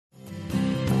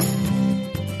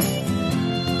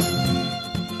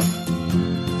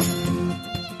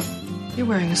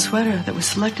wearing a sweater that was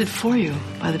selected for you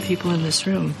by the people in this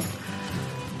room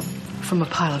from a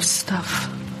pile of stuff.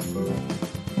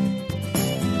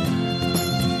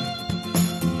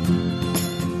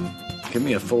 Give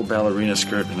me a full ballerina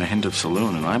skirt and a hint of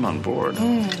saloon, and I'm on board.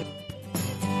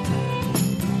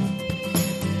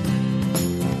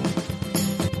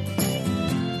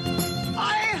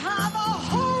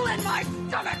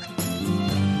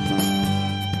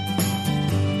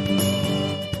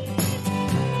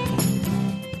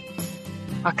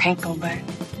 I can't go back.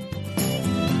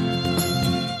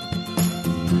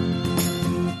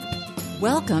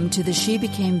 Welcome to the She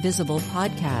Became Visible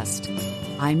podcast.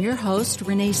 I'm your host,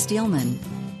 Renee Steelman.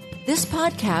 This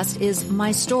podcast is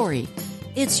my story.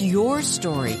 It's your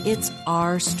story. It's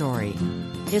our story.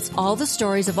 It's all the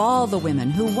stories of all the women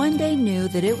who one day knew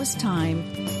that it was time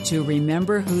to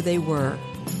remember who they were,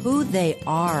 who they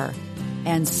are,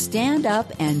 and stand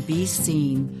up and be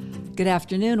seen. Good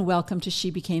afternoon. Welcome to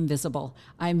She Became Visible.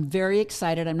 I'm very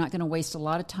excited. I'm not going to waste a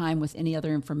lot of time with any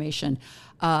other information.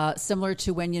 Similar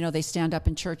to when, they stand up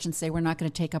in church and say, we're not going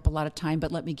to take up a lot of time,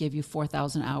 but let me give you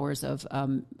 4,000 hours of,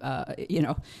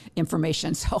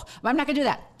 information. So I'm not going to do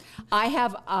that. I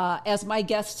have, as my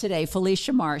guest today,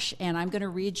 Felicia Marsh, and I'm going to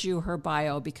read you her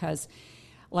bio because,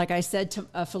 like I said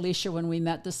to Felicia when we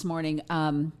met this morning,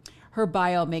 her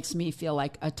bio makes me feel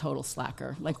like a total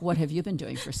slacker. Like, what have you been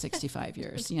doing for 65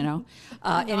 years,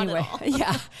 Anyway,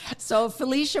 yeah. So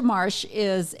Felicia Marsh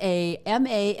is a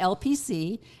MA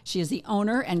LPC. She is the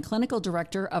owner and clinical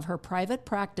director of her private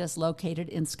practice located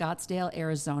in Scottsdale,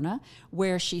 Arizona,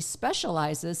 where she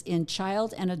specializes in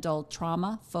child and adult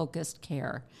trauma-focused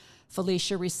care.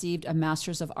 Felicia received a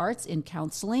Master's of Arts in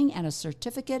Counseling and a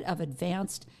Certificate of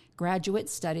Advanced Graduate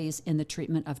Studies in the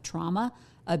Treatment of Trauma,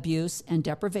 Abuse, and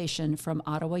Deprivation from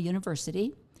Ottawa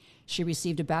University. She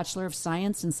received a Bachelor of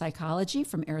Science in Psychology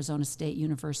from Arizona State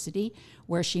University,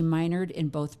 where she minored in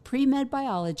both pre-med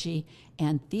biology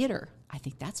and theater. I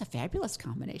think that's a fabulous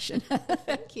combination.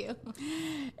 Thank you.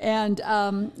 And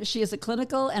she is a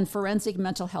clinical and forensic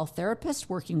mental health therapist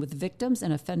working with victims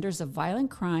and offenders of violent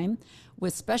crime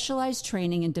with specialized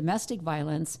training in domestic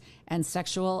violence and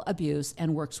sexual abuse,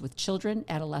 and works with children,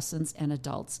 adolescents, and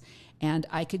adults. And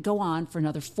I could go on for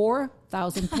another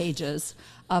 4,000 pages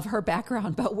of her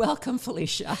background, but welcome,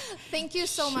 Felicia. Thank you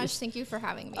so much. Thank you for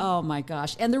having me. Oh, my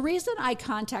gosh. And the reason I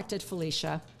contacted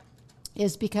Felicia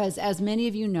is because, as many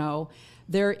of you know,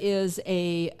 there is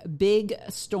a big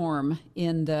storm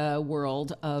in the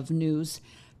world of news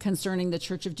concerning the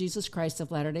Church of Jesus Christ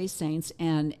of Latter-day Saints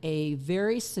and a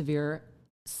very severe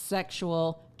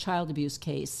sexual child abuse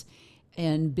case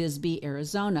in Bisbee,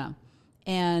 Arizona.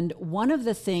 And one of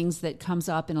the things that comes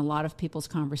up in a lot of people's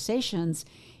conversations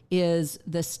is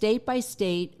the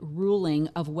state-by-state ruling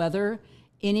of whether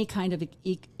any kind of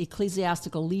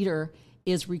ecclesiastical leader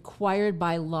is required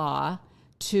by law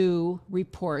to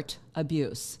report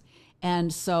abuse.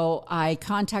 And so I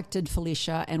contacted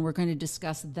Felicia, and we're going to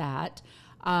discuss that.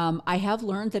 I have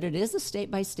learned that it is a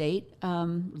state-by-state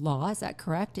law. Is that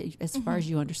correct, as far as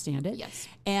you understand it? Yes.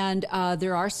 And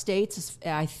there are states,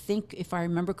 I think, if I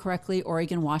remember correctly,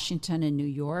 Oregon, Washington, and New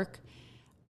York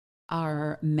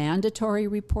are mandatory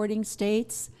reporting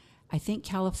states. I think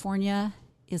California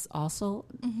is also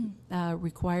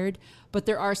required. But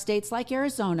there are states like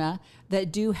Arizona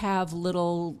that do have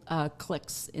little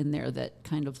clicks in there that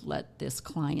kind of let this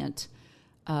client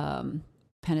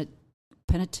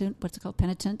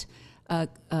penitent,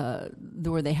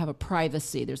 where they have a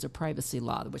privacy. There's a privacy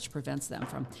law which prevents them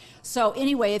from. So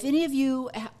anyway, if any of you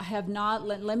have not,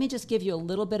 let me just give you a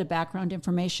little bit of background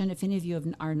information. If any of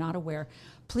you are not aware,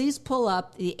 please pull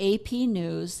up the AP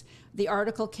News. The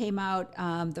article came out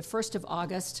the 1st of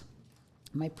August.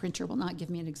 My printer will not give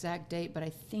me an exact date, but I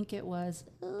think it was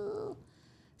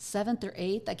 7th or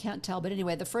 8th. I can't tell. But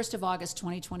anyway, the 1st of August,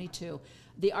 2022.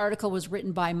 The article was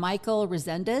written by Michael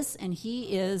Resendez, and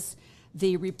he is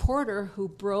the reporter who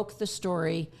broke the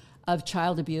story of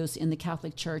child abuse in the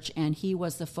Catholic Church, and he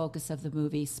was the focus of the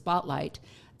movie Spotlight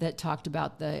that talked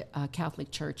about the Catholic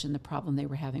Church and the problem they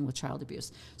were having with child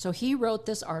abuse. So he wrote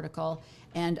this article,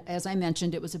 and as I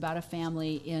mentioned, it was about a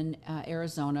family in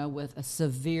Arizona with a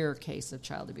severe case of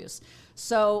child abuse.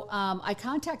 So I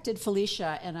contacted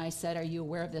Felicia, and I said, "Are you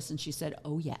aware of this?" And she said,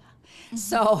 "Oh, yeah."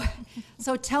 So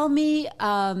tell me,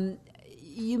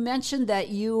 you mentioned that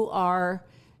you are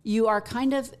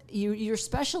kind of, your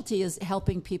specialty is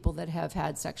helping people that have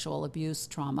had sexual abuse,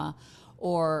 trauma,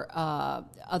 or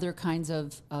other kinds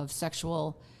of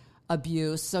sexual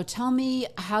abuse. So tell me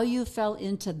how you fell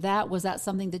into that. Was that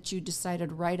something that you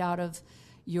decided right out of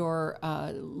your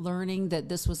learning that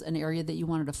this was an area that you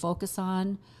wanted to focus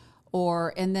on?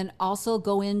 and then also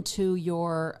go into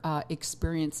your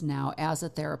experience now as a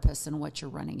therapist and what you're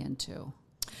running into.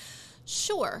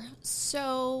 Sure.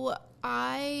 So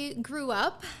I grew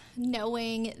up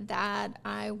knowing that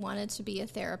I wanted to be a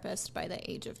therapist by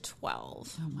the age of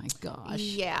 12. Oh my gosh.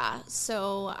 Yeah.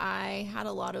 So I had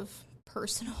a lot of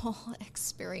personal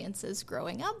experiences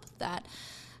growing up that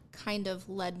kind of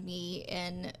led me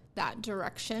in that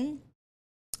direction,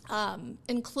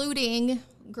 including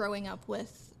growing up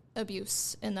with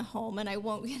abuse in the home. And I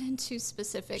won't get into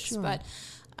specifics, Sure. but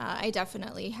I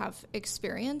definitely have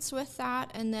experience with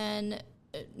that. And then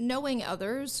knowing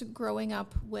others growing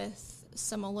up with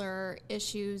similar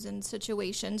issues and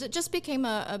situations, it just became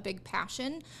a big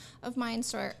passion of mine.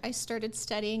 So I started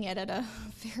studying it at a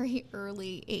very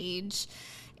early age,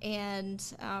 and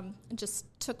just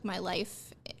took my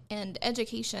life and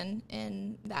education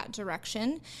in that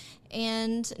direction.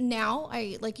 And now,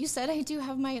 like you said, I do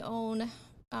have my own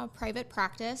private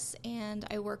practice, and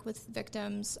I work with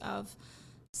victims of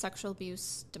sexual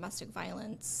abuse, domestic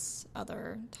violence,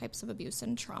 other types of abuse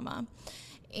and trauma.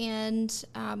 And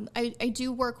I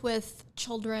do work with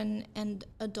children and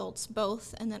adults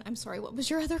both. And then, I'm sorry, what was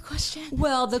your other question?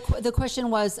 Well, the question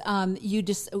was,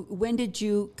 when did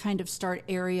you kind of start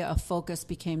area of focus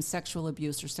became sexual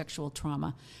abuse or sexual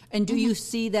trauma? And do you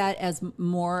see that as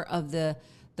more of the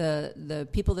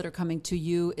people that are coming to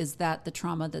you, is that the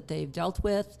trauma that they've dealt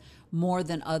with more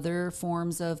than other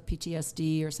forms of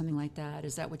PTSD or something like that?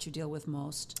 Is that what you deal with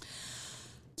most?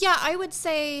 Yeah, I would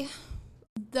say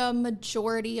the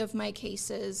majority of my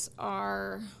cases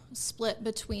are split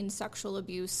between sexual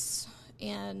abuse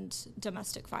and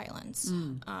domestic violence.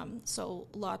 So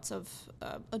lots of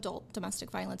adult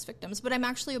domestic violence victims. But I'm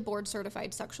actually a board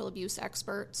certified sexual abuse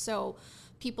expert. So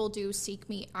people do seek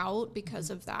me out because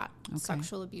of that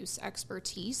sexual abuse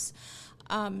expertise.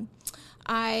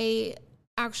 I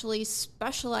actually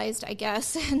specialized, I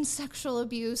guess, in sexual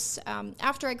abuse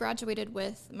after I graduated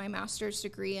with my master's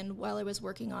degree, and while I was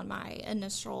working on my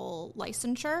initial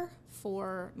licensure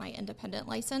for my independent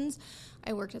license,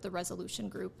 I worked at the Resolution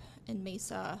Group in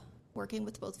Mesa, working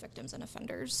with both victims and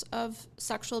offenders of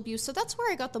sexual abuse. So that's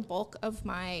where I got the bulk of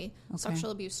my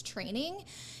sexual abuse training,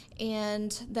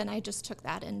 and then I just took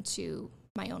that into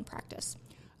my own practice.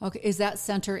 Okay, is that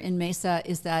center in Mesa,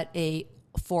 is that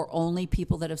for only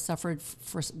people that have suffered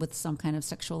with some kind of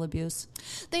sexual abuse?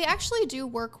 They actually do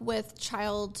work with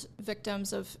child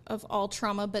victims of all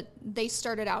trauma, but they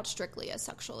started out strictly as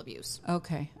sexual abuse.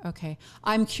 Okay.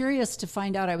 I'm curious to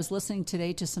find out. I was listening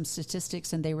today to some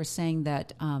statistics, and they were saying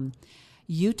that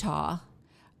Utah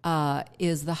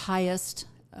is the highest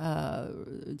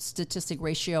statistic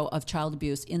ratio of child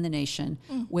abuse in the nation,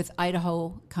 with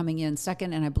Idaho coming in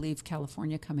second, and I believe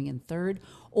California coming in third.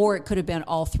 Or it could have been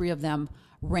all three of them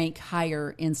rank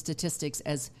higher in statistics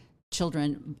as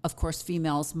children, of course,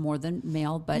 females more than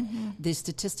male, but the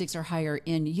statistics are higher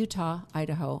in Utah,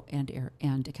 Idaho,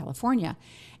 and California.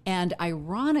 And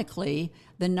ironically,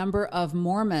 the number of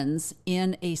Mormons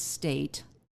in a state,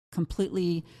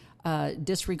 completely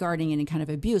disregarding any kind of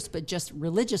abuse, but just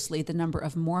religiously, the number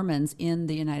of Mormons in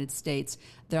the United States,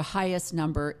 the highest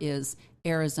number is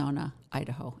Arizona,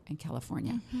 Idaho, and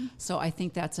California. So I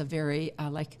think that's a very,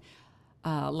 like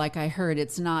I heard,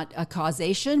 it's not a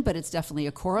causation, but it's definitely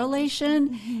a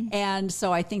correlation. And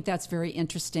so I think that's very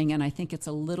interesting. And I think it's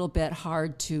a little bit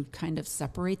hard to kind of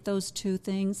separate those two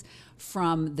things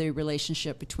from the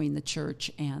relationship between the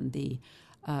church and the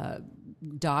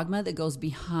dogma that goes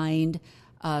behind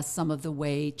some of the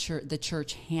way the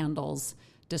church handles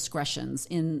discretions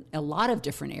in a lot of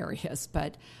different areas.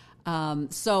 But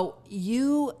so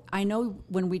I know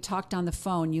when we talked on the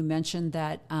phone, you mentioned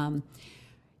that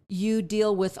you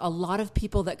deal with a lot of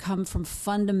people that come from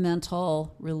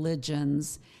fundamental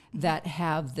religions that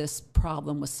have this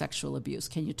problem with sexual abuse.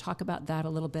 Can you talk about that a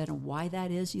little bit and why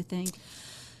that is, you think?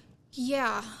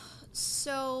 Yeah.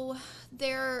 So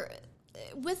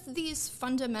with these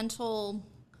fundamental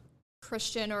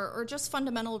Christian or just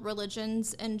fundamental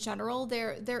religions in general,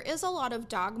 there is a lot of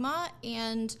dogma,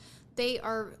 and they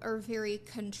are very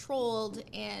controlled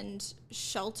and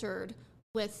sheltered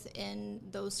within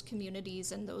those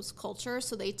communities and those cultures.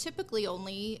 So they typically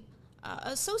only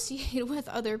associate with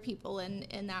other people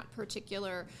in that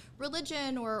particular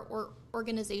religion or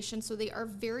organization. So they are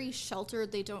very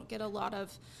sheltered. They don't get a lot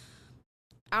of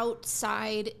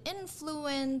outside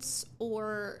influence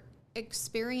or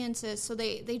experiences. So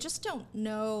they just don't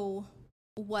know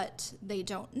what they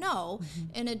don't know,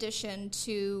 in addition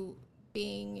to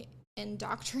being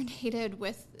indoctrinated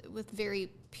with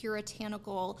very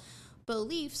puritanical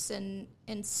beliefs and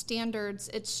standards.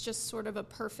 It's just sort of a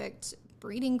perfect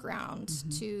breeding ground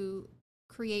to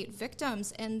create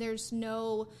victims, and there's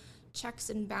no checks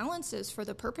and balances for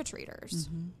the perpetrators.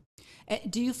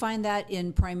 Do you find that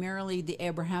in primarily the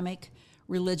Abrahamic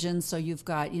religions? So you've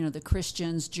got, the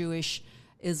Christians, Jewish,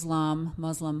 Islam,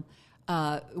 Muslim,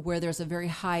 where there's a very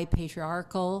high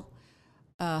patriarchal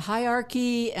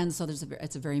hierarchy, and so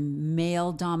it's a very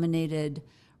male-dominated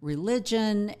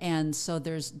religion, and so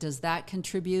does that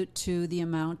contribute to the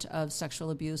amount of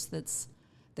sexual abuse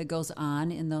that goes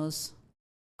on in those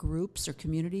groups or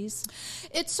communities?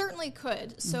 It certainly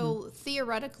could. So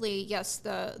theoretically, yes,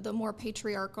 the more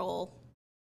patriarchal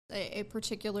a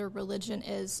particular religion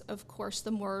is, of course,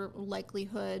 the more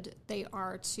likelihood they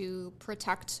are to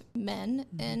protect men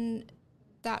in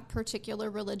that particular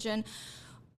religion.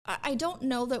 I don't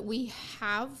know that we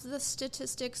have the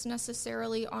statistics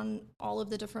necessarily on all of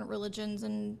the different religions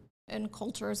and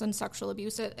cultures and sexual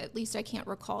abuse. At least I can't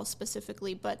recall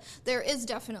specifically, but there is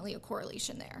definitely a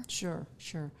correlation there. Sure.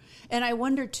 And I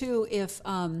wonder too if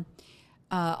some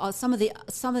of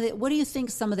the what do you think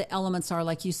some of the elements are?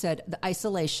 Like you said, the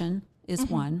isolation is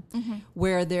one,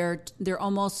 where they're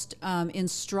almost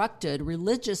instructed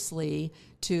religiously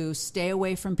to stay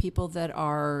away from people that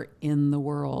are in the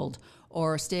world,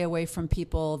 or stay away from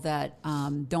people that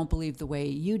don't believe the way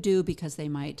you do because they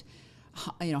might,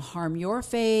 harm your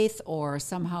faith or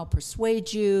somehow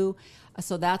persuade you.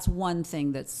 So that's one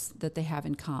thing that they have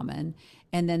in common.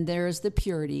 And then there's the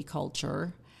purity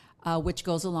culture, which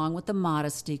goes along with the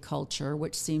modesty culture,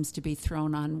 which seems to be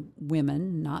thrown on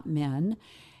women, not men.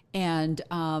 And,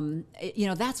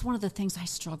 that's one of the things I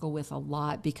struggle with a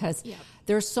lot, because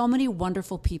there's so many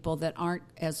wonderful people that aren't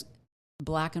as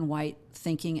black and white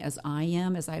thinking as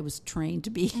I was trained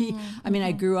to be. I mean,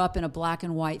 I grew up in a black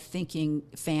and white thinking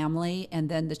family, and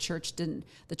then the church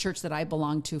that I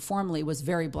belonged to formerly was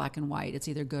very black and white. It's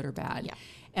either good or bad. Yeah.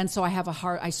 And so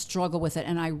I struggle with it.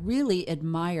 And I really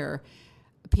admire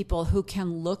people who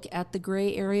can look at the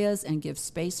gray areas and give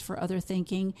space for other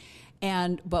thinking.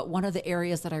 But one of the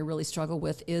areas that I really struggle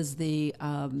with is the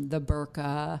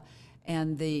burqa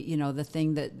and the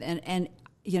thing that, and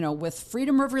with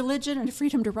freedom of religion and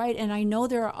freedom to write. And I know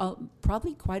there are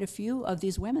probably quite a few of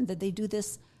these women that they do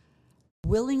this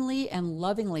willingly and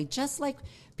lovingly, just like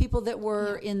people that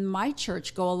were in my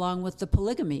church go along with the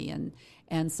polygamy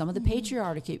and some of the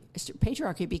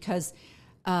patriarchy, because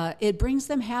it brings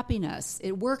them happiness.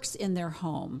 It works in their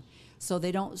home, so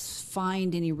they don't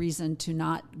find any reason to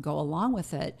not go along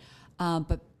with it.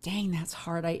 But dang, that's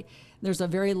hard. There's a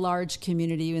very large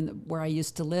community where I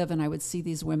used to live, and I would see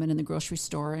these women in the grocery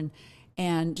store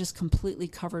and just completely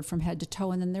covered from head to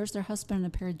toe. And then there's their husband in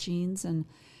a pair of jeans and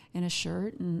a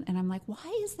shirt. And I'm like,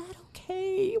 why is that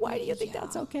okay? Why do you think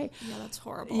that's okay? Yeah, that's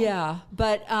horrible. Yeah.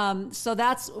 But so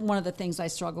that's one of the things I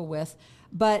struggle with.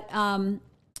 But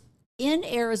in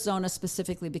Arizona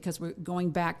specifically, because we're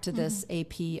going back to this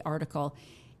AP article,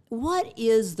 what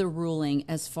is the ruling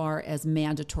as far as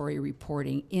mandatory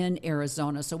reporting in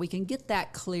Arizona, so we can get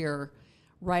that clear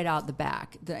right out the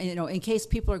back? In case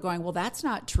people are going, well, that's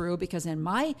not true because in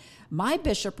my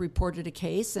bishop reported a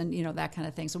case, and that kind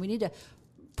of thing. So we need to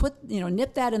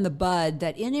nip that in the bud.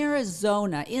 That in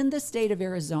Arizona, in the state of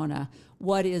Arizona,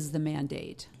 what is the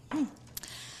mandate?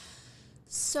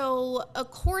 So,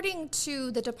 according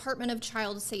to the Department of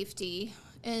Child Safety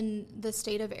in the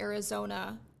state of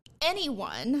Arizona,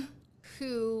 anyone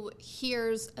who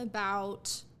hears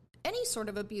about any sort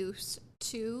of abuse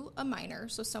to a minor,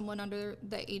 so someone under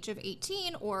the age of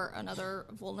 18 or another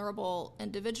vulnerable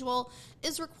individual,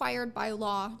 is required by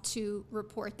law to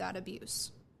report that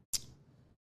abuse.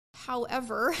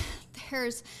 However,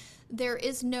 there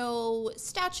is no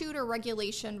statute or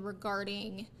regulation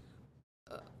regarding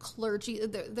clergy.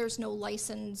 There's no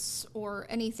license or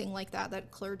anything like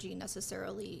that clergy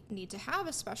necessarily need to have,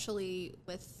 especially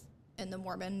in the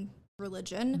Mormon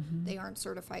religion. They aren't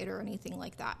certified or anything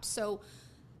like that. So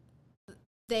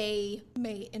they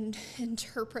may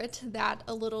interpret that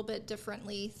a little bit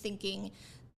differently, thinking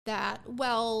that,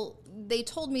 well, they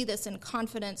told me this in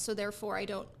confidence, so therefore I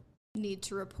don't need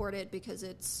to report it because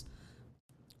it's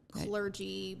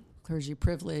clergy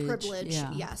privilege.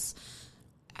 Yeah. Yes.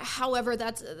 However,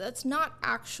 that's not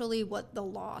actually what the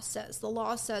law says. The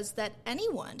law says that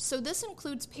anyone, so this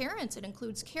includes parents, it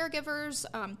includes caregivers,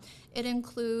 it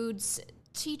includes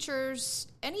teachers,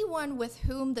 anyone with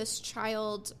whom this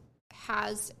child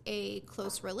has a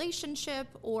close relationship,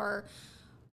 or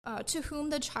to whom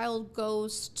the child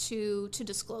goes to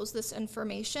disclose this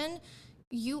information,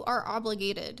 you are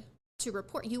obligated to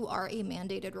report. You are a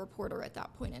mandated reporter at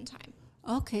that point in time.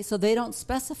 Okay, so they don't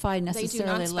specify They do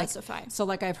necessarily. not specify. So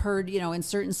like I've heard, in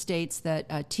certain states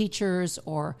that teachers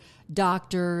or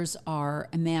doctors are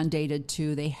mandated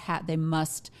to, they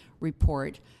must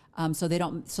report. So they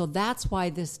don't. So that's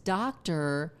why this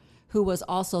doctor, who was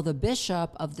also the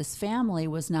bishop of this family,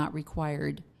 was not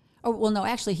required. Oh, well, no,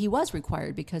 actually, he was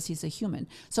required because he's a human.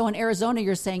 So in Arizona,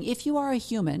 you're saying if you are a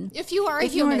human, If you're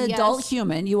an adult yes.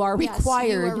 human, you are Yes, required,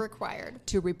 you are required.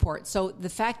 to report. So the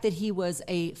fact that he was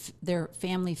their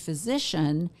family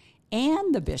physician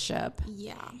and the bishop,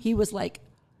 Yeah. he was like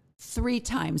 3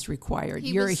 times required.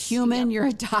 He You're a was- human, yep. you're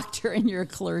a doctor, and you're a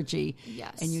clergy.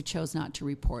 Yes. And you chose not to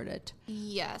report it.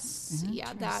 Yes.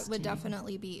 Yeah, that would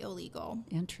definitely be illegal.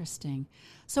 Interesting.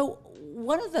 So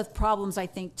one of the problems I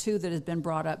think too that has been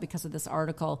brought up because of this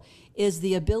article is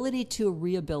the ability to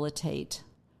rehabilitate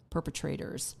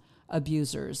perpetrators,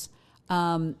 abusers.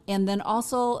 And then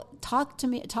also talk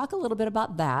a little bit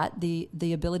about that,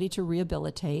 the ability to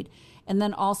rehabilitate, and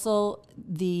then also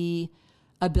the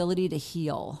ability to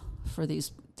heal for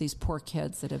these poor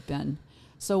kids that have been.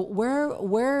 So what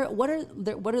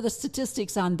are the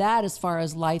statistics on that as far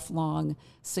as lifelong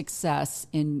success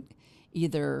in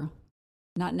either,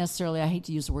 not necessarily, I hate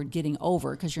to use the word getting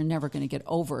over, because you're never going to get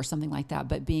over or something like that,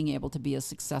 but being able to be a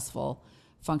successful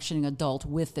functioning adult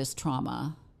with this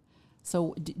trauma?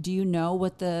 So do you know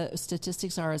what the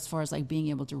statistics are as far as like being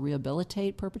able to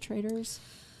rehabilitate perpetrators?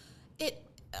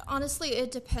 Honestly,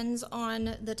 it depends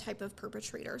on the type of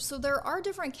perpetrator. So there are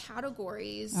different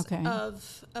categories Okay.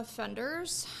 of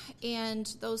offenders, and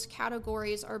those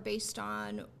categories are based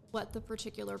on what the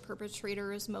particular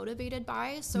perpetrator is motivated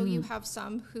by. So you have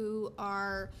some who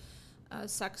are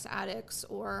sex addicts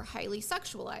or highly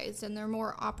sexualized, and they're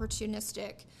more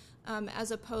opportunistic,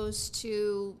 as opposed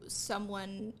to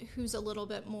someone who's a little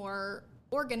bit more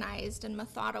organized and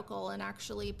methodical and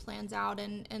actually plans out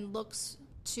and looks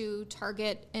to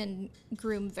target and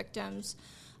groom victims.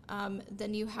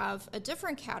 Then you have a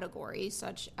different category,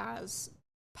 such as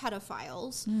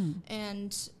pedophiles,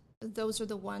 and those are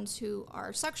the ones who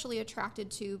are sexually attracted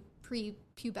to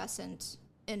prepubescent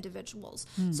individuals.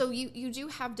 So you do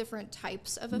have different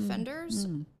types of offenders.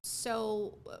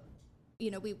 So,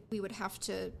 we would have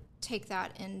to take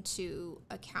that into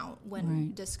account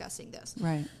when discussing this.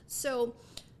 Right. So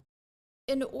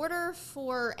in order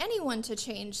for anyone to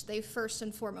change, they first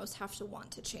and foremost have to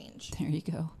want to change. There you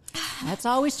go. That's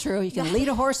always true. You can lead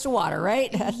a horse to water,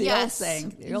 right? That's the old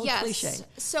saying, the old cliche.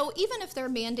 So even if they're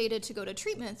mandated to go to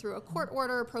treatment through a court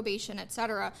order, probation,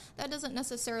 etc., that doesn't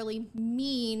necessarily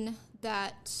mean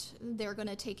that they're going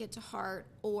to take it to heart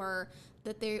or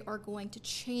that they are going to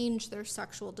change their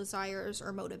sexual desires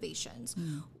or motivations.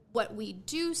 What we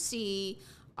do see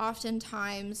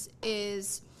oftentimes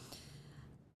is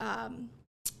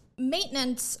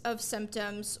maintenance of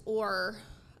symptoms or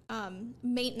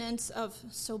maintenance of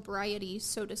sobriety,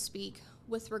 so to speak,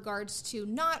 with regards to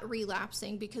not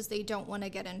relapsing because they don't want to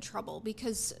get in trouble.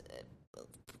 Because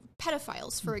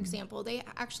pedophiles, for example, they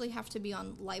actually have to be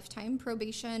on lifetime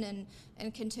probation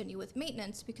and continue with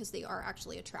maintenance because they are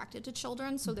actually attracted to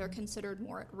children, so they're considered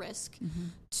more at risk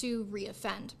to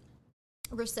reoffend,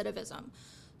 recidivism.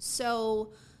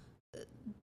 So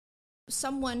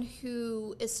someone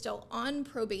who is still on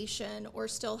probation or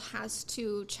still has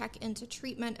to check into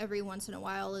treatment every once in a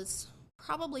while is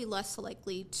probably less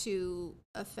likely to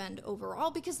offend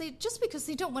overall because they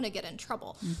don't want to get in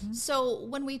trouble. So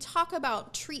when we talk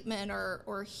about treatment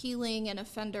or healing an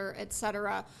offender,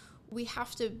 etc., we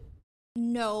have to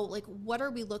know, like, what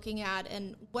are we looking at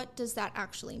and what does that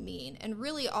actually mean? And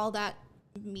really all that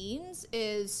means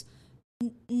is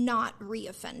not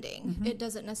reoffending. It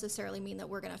doesn't necessarily mean that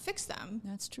we're going to fix them.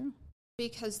 That's true.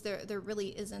 Because there really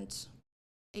isn't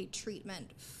a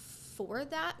treatment for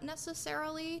that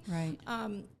necessarily. Right.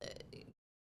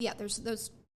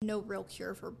 There's no real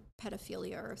cure for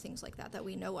pedophilia or things like that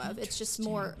we know of. It's just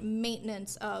more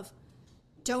maintenance of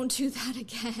don't do that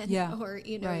again. Yeah. Or,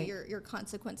 Right. your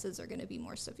consequences are going to be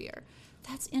more severe.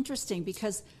 That's interesting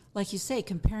because, like you say,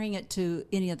 comparing it to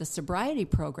any of the sobriety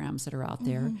programs that are out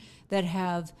there that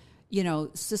have,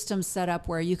 systems set up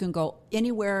where you can go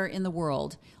anywhere in the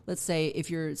world. Let's say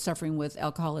if you're suffering with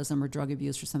alcoholism or drug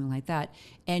abuse or something like that,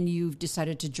 and you've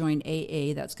decided to join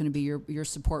AA, that's going to be your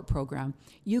support program.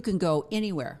 You can go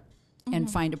anywhere and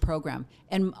find a program.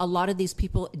 And a lot of these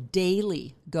people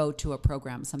daily go to a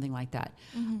program, something like that.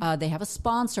 They have a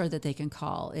sponsor that they can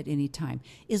call at any time.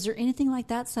 Is there anything like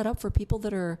that set up for people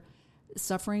that are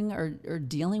suffering or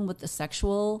dealing with the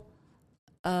sexual,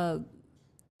 abuse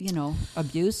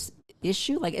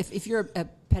issue? Like if you're a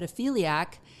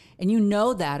pedophiliac and you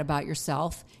know that about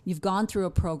yourself, you've gone through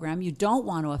a program, you don't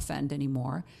want to offend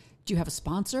anymore, Do you have a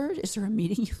sponsor? Is there a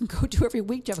meeting you can go to every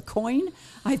week? Do you have a coin?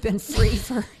 I've been free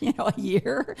for a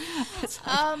year.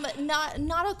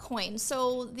 Not a coin.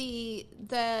 So the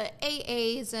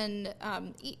AAs and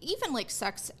even like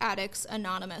Sex Addicts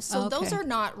Anonymous. So those are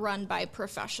not run by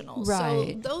professionals.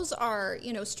 Right. So those are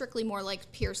strictly more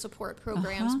like peer support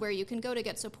programs where you can go to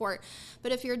get support.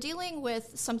 But if you're dealing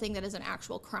with something that is an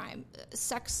actual crime,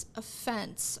 sex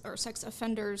offense or sex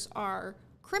offenders are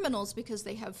criminals because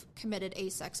they have committed a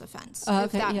sex offense,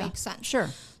 if that makes sense. Sure.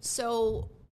 So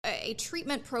a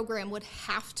treatment program would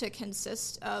have to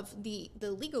consist of the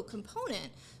legal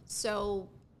component. So,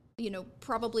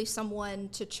 probably someone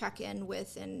to check in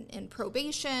with in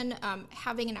probation,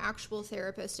 having an actual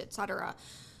therapist, etc.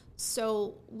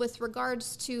 So with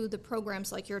regards to the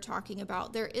programs like you're talking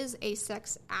about, there is a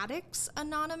Sex Addicts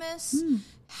Anonymous.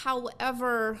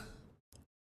 However,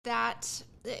 that...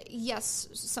 yes,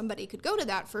 somebody could go to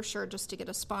that for sure just to get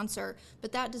a sponsor,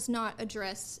 but that does not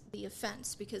address the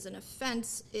offense, because an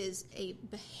offense is a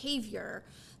behavior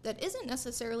that isn't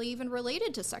necessarily even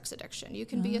related to sex addiction. You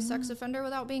can be a sex offender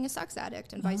without being a sex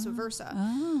addict and vice versa.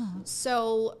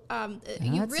 So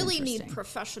you really need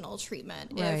professional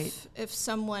treatment if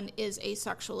someone is a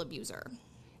sexual abuser.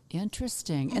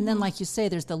 Interesting. And then, like you say,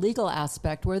 there's the legal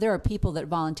aspect where there are people that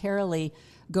voluntarily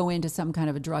go into some kind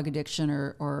of a drug addiction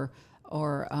or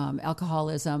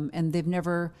alcoholism, and they've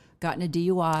never gotten a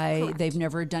DUI. Correct. They've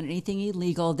never done anything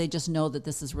illegal. They just know that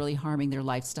this is really harming their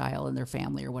lifestyle and their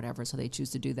family or whatever, so they choose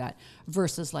to do that.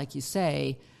 Versus, like you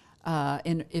say,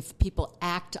 and if people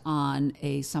act on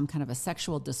some kind of a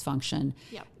sexual dysfunction,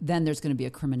 then there's going to be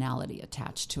a criminality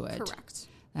attached to it. Correct.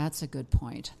 That's a good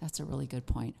point. That's a really good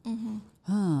point.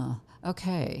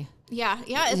 Okay. Yeah,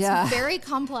 it's very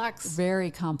complex.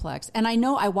 Very complex. And I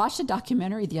know I watched a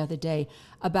documentary the other day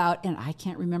about, and I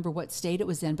can't remember what state it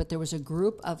was in, but there was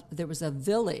a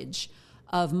village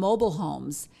of mobile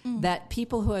homes that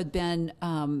people who had been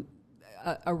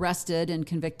arrested and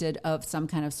convicted of some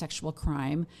kind of sexual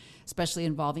crime, especially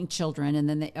involving children, and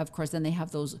then they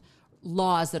have those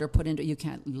laws that are put into, you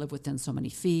can't live within so many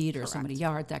feet or so many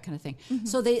yards, that kind of thing.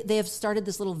 So they have started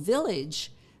this little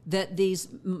village that these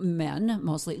men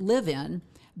mostly live in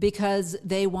because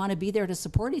they want to be there to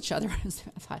support each other. I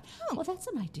thought, well, that's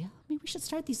an idea. Maybe we should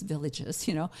start these villages,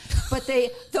 But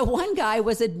the one guy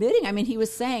was admitting, he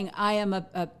was saying, I am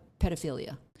a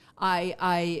pedophilia. I'm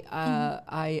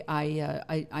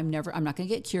not going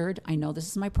to get cured. I know this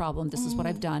is my problem. This is what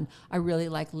I've done. I really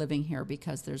like living here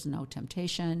because there's no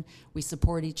temptation. We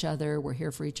support each other. We're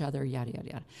here for each other, yada, yada,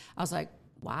 yada. I was like,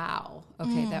 wow.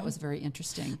 Okay, that was very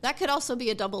interesting. That could also be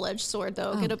a double-edged sword,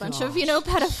 though. Get a bunch of,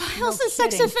 pedophiles and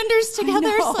sex kidding. offenders together.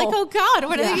 It's like, oh, God,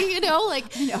 what are they, I know.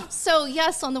 So,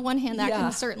 yes, on the one hand, that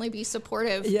can certainly be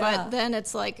supportive. But then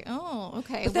it's like, oh,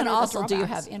 okay. But then also, do you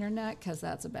have internet? Because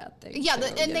that's a bad thing. Yeah,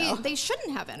 and they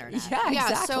shouldn't have internet. Yeah,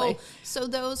 exactly. So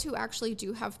those who actually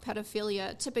do have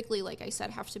pedophilia typically, like I said,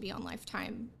 have to be on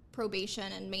lifetime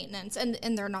probation and maintenance, and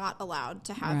they're not allowed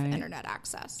to have internet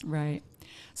access. Right.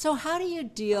 So how do you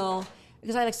deal,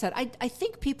 because like I said, I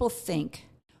think people think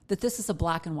that this is a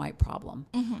black and white problem.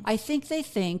 I think they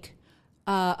think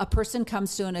a person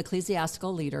comes to an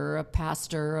ecclesiastical leader, a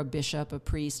pastor, a bishop, a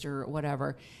priest, or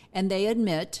whatever, and they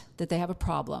admit that they have a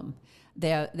problem. They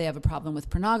have a problem with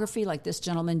pornography, like this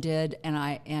gentleman did,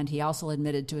 and he also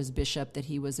admitted to his bishop that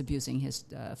he was abusing his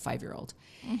 5-year-old.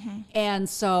 And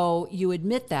so you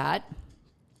admit that,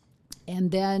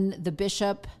 and then the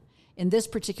bishop in this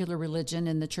particular religion,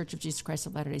 in the Church of Jesus Christ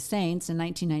of Latter-day Saints, in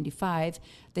 1995,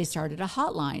 they started a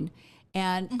hotline.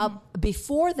 And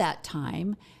before that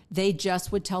time, they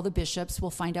just would tell the bishops,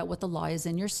 we'll find out what the law is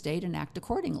in your state and act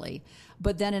accordingly.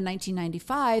 But then in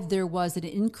 1995, there was an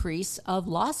increase of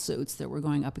lawsuits that were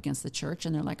going up against the church.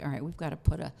 And they're like, all right, we've got to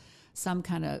put some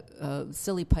kind of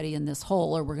silly putty in this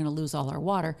hole or we're going to lose all our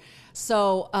water.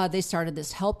 So they started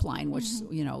this helpline, which,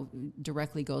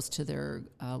 directly goes to their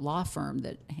law firm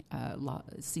that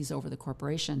sees over the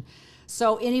corporation.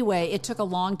 So anyway, it took a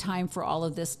long time for all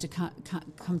of this to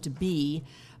come to be.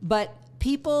 But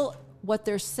people, what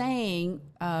they're saying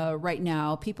right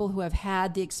now, people who have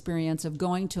had the experience of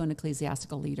going to an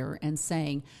ecclesiastical leader and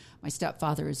saying, my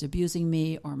stepfather is abusing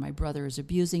me, or my brother is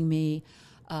abusing me,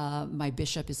 my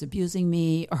bishop is abusing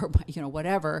me, or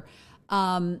whatever.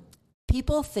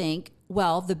 People think,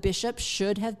 well, the bishop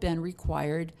should have been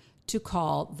required to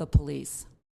call the police.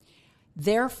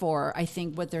 Therefore, I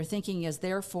think what they're thinking is,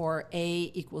 therefore,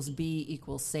 A equals B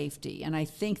equals safety. And I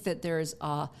think that there's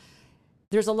a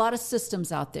lot of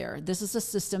systems out there. This is a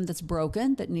system that's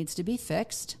broken, that needs to be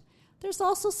fixed. There's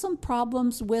also some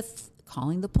problems with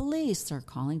calling the police or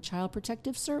calling Child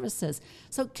Protective Services.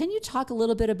 So can you talk a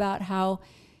little bit about how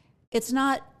it's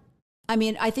not. I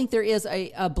mean, I think there is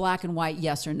a black and white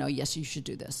yes or no. Yes, you should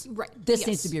do this. Right. This Yes.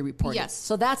 needs to be reported. Yes.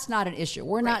 So that's not an issue.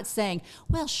 We're Right. not saying,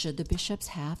 well, should the bishops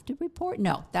have to report?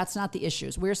 No, that's not the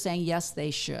issues. We're saying, yes,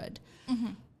 they should.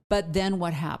 Mm-hmm. But then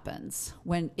what happens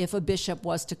if a bishop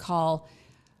was to call?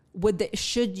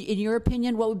 In your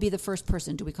opinion, what would be the first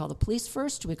person? Do we call the police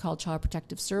first? Do we call Child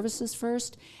Protective Services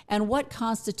first? And what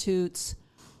constitutes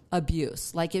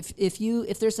abuse? Like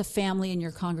if there's a family in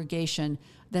your congregation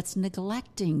that's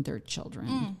neglecting their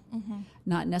children,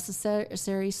 not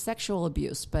necessary sexual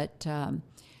abuse, but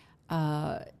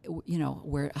how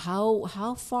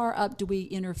far up do we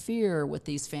interfere with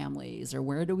these families, or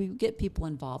where do we get people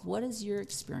involved? What is your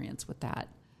experience with that?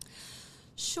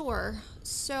 Sure.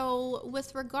 So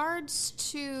with regards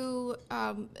to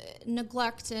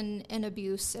neglect and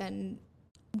abuse and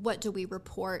what do we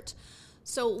report?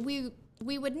 So we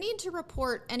would need to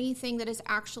report anything that is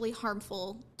actually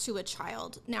harmful to a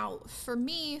child. Now, for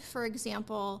me, for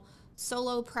example,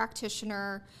 solo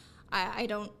practitioner, I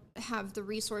don't have the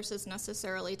resources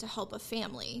necessarily to help a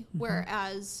family.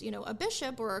 Whereas, a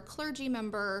bishop or a clergy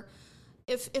member,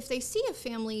 if they see a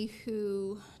family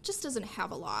who just doesn't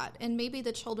have a lot and maybe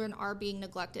the children are being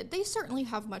neglected, they certainly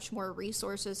have much more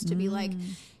resources to be like,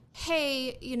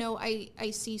 hey,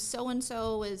 I see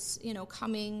so-and-so is,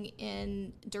 coming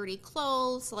in dirty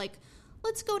clothes. Like,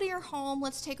 let's go to your home.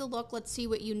 Let's take a look. Let's see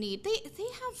what you need. They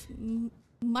have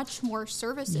much more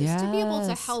services to be able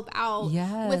to help out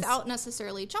without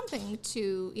necessarily jumping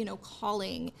to,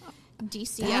 calling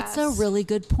DCS. That's a really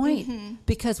good point,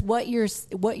 because what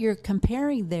you're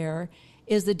comparing there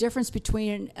is the difference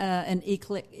between an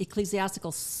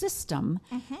ecclesiastical system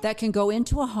that can go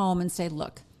into a home and say,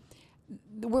 look,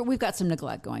 we've got some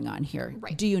neglect going on here.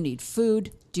 Right. Do you need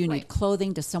food? Do you need Right.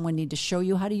 clothing? Does someone need to show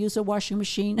you how to use a washing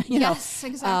machine? Yes,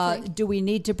 exactly. Do we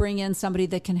need to bring in somebody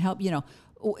that can help?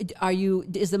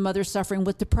 Is the mother suffering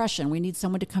with depression? We need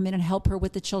someone to come in and help her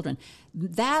with the children.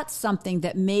 That's something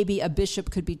that maybe a bishop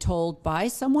could be told by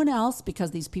someone else,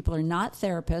 because these people are not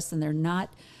therapists and they're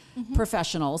not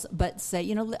professionals, but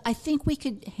say, I think we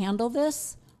could handle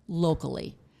this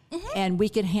locally. And we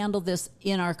can handle this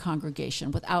in our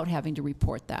congregation without having to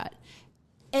report that,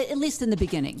 at least in the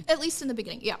beginning. At least in the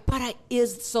beginning, yeah. But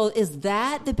is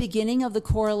that the beginning of the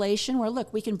correlation where,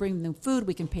 look, we can bring them food,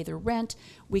 we can pay their rent,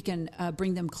 we can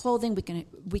bring them clothing,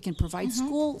 we can provide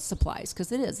school supplies,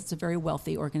 because it's a very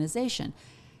wealthy organization.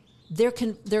 They're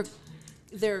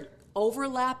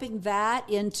overlapping that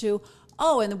into,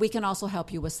 and we can also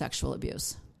help you with sexual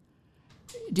abuse.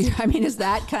 Is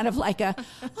that kind of like I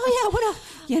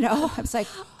was like,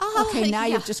 okay, now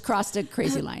you've just crossed a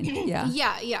crazy line. Yeah.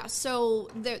 Yeah. So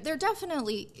there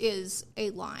definitely is a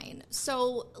line.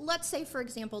 So let's say, for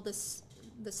example, this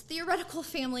theoretical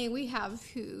family we have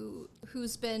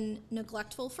who's been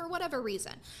neglectful for whatever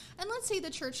reason. And let's say the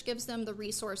church gives them the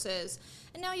resources,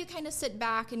 and now you kind of sit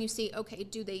back and you see, okay,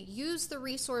 do they use the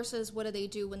resources? What do they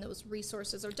do when those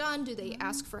resources are done? Do they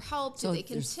ask for help? Do they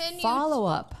continue? Follow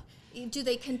up. Do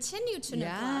they continue to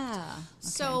neglect? Okay.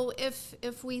 So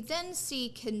if we then see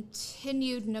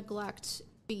continued neglect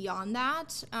beyond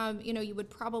that, you would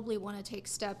probably want to take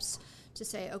steps to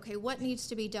say, okay, what needs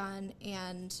to be done,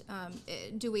 and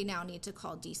do we now need to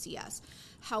call DCS?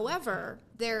 However,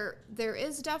 there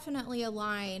is definitely a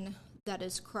line that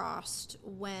is crossed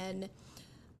when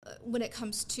it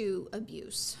comes to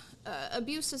abuse.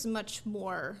 Abuse is much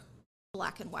more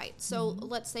black and white. So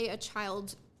let's say a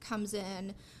child comes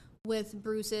in with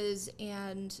bruises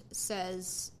and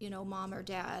says, mom or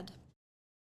dad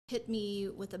hit me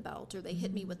with a belt, or they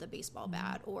hit me with a baseball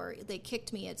bat, or they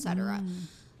kicked me, etc.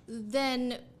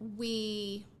 Then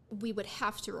we would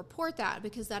have to report that,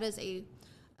 because that is a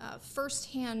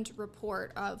firsthand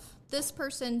report of, this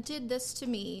person did this to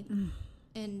me,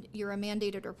 and you're a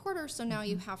mandated reporter, so now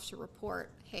you have to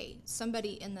report, hey,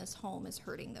 somebody in this home is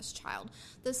hurting this child.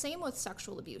 The same with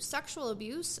sexual abuse. Sexual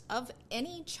abuse of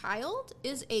any child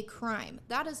is a crime.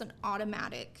 That is an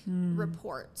automatic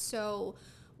report. So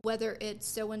whether it's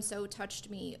so-and-so touched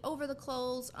me over the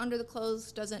clothes, under the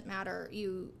clothes, doesn't matter.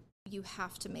 You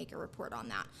have to make a report on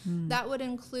that. That would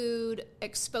include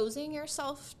exposing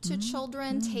yourself to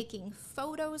children, taking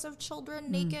photos of children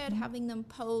naked, having them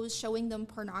pose, showing them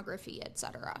pornography,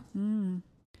 etc.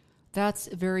 That's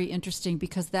very interesting,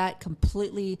 because that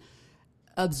completely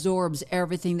absorbs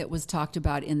everything that was talked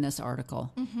about in this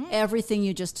article. Everything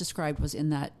you just described was in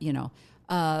that,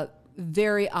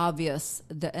 very obvious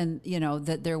that, and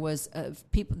that there was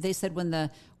people. They said when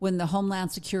the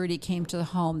Homeland Security came to the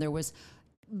home, there was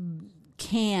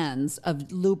cans of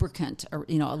lubricant, or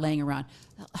laying around.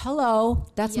 Hello,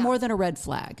 that's more than a red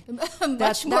flag.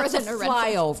 Much more than a red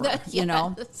flyover. flag. You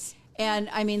know, And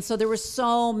I mean, so there were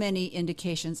so many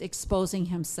indications exposing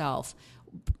himself,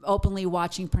 openly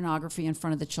watching pornography in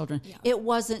front of the children. Yeah. It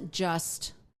wasn't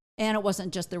just, there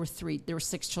were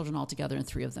 6 children altogether, and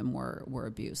 3 of them were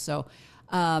abused. So,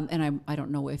 and I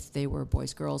don't know if they were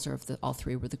boys, girls, or if all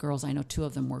 3 were the girls. I know 2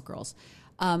 of them were girls.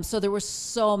 So there were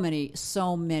so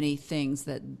many things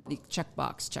that the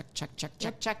checkbox,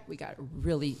 check. We got a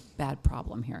really bad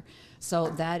problem here. So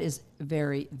that is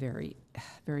very, very,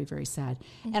 very, very sad.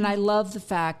 Mm-hmm. And I love the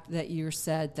fact that you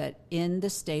said that in the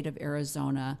state of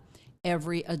Arizona,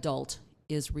 every adult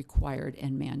is required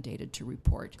and mandated to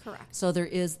report. Correct. So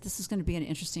this is going to be an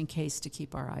interesting case to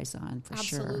keep our eyes on for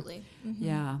sure. Absolutely. Mm-hmm.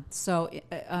 Yeah. So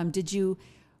did you...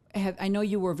 I know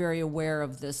you were very aware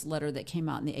of this letter that came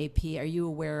out in the AP. Are you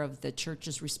aware of the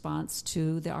church's response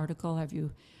to the article? Have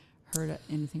you heard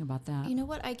anything about that? You know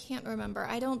what? I can't remember.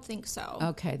 I don't think so.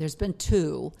 Okay, there's been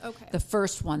 2. Okay. The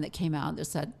first one that came out that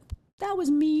said, that was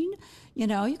mean. You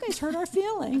guys hurt our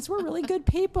feelings. We're really good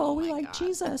people. We like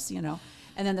Jesus, And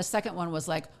then the second one was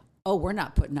like, oh, we're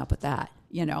not putting up with that,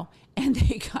 And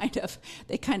they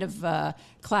kind of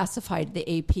classified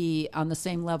the AP on the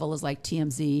same level as like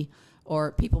TMZ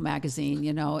or People Magazine,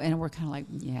 and we're kind of like,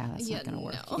 yeah, that's not going to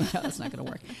work. No. That's not going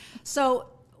to work. So,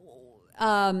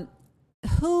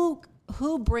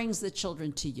 who brings the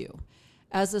children to you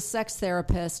as a sex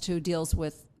therapist who deals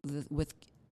with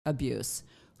abuse?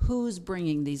 Who's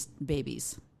bringing these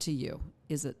babies to you?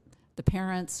 Is it the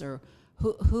parents, or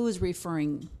who is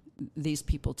referring these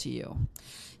people to you?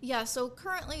 Yeah, so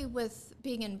currently with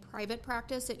being in private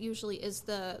practice, it usually is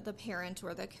the parent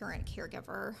or the current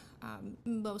caregiver.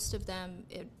 Most of them,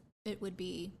 it would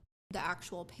be the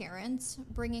actual parents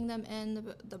bringing them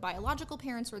in, the biological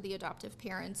parents or the adoptive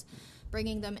parents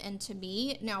bringing them into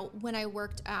me. Now, when I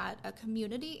worked at a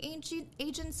community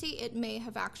agency, it may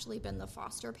have actually been the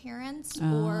foster parents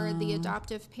or the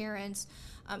adoptive parents.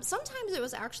 Sometimes it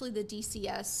was actually the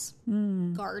DCS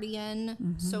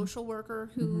guardian, social worker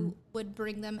who would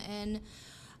bring them in.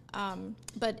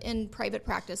 But in private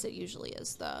practice, it usually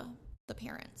is the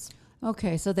parents.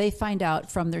 Okay, so they find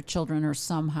out from their children or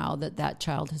somehow that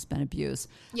child has been abused.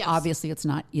 Yes. Obviously, it's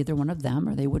not either one of them,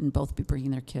 or they wouldn't both be bringing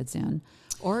their kids in.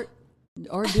 Or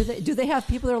do they have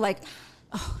people that are like,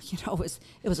 oh,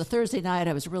 it was a Thursday night.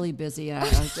 I was really busy. And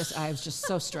I was just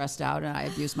so stressed out, and I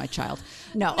abused my child.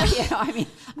 No. I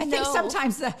think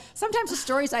sometimes the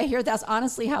stories I hear, that's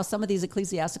honestly how some of these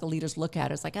ecclesiastical leaders look at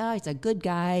it. It's like, oh, he's a good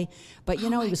guy, but he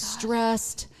was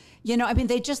stressed.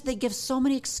 They give so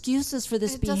many excuses for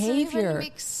this behavior. It doesn't even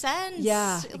make sense.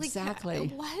 Yeah, exactly.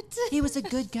 What? He was a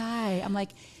good guy. I'm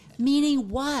like, meaning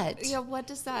what? Yeah, what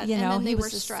does that? And then they were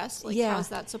stressed. Like, how is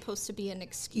that supposed to be an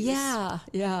excuse?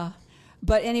 Yeah.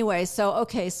 But anyway, well,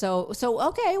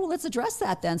 let's address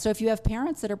that then. So if you have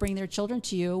parents that are bringing their children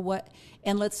to you,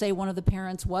 and let's say one of the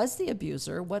parents was the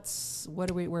abuser, where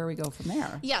do we go from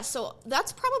there? Yeah, so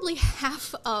that's probably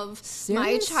half of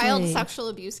Seriously? my child sexual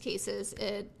abuse cases.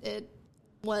 It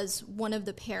was one of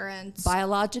the parents.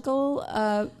 Biological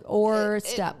or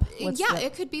step?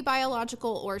 It could be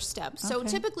biological or step. So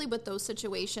typically with those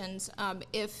situations,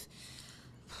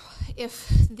 if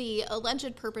the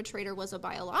alleged perpetrator was a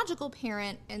biological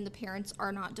parent and the parents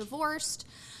are not divorced,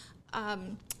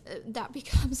 that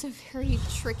becomes a very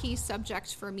tricky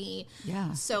subject for me.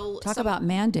 Yeah. So talk about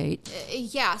mandate.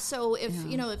 So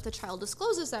if the child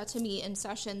discloses that to me in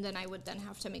session, then I would then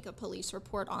have to make a police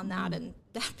report on that, and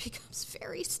that becomes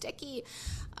very sticky.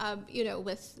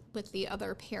 With the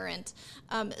other parent.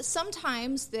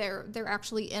 Sometimes they're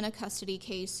actually in a custody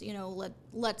case.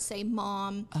 Let's say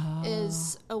mom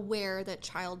is aware that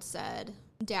child said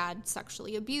dad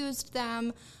sexually abused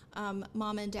them.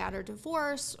 Mom and dad are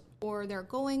divorced, or they're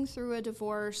going through a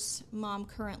divorce. Mom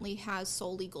currently has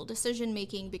sole legal decision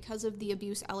making because of the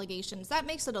abuse allegations. That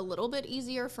makes it a little bit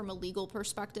easier from a legal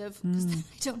perspective because I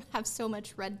don't have so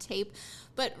much red tape.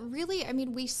 But really,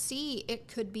 we see it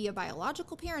could be a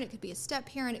biological parent, it could be a step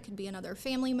parent, it could be another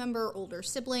family member, older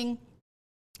sibling.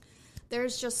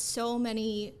 There's just so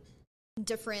many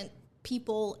different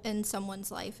people in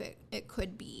someone's life it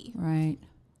could be. Right.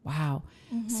 Wow.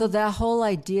 So that whole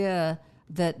idea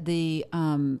that the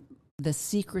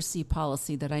secrecy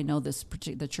policy that I know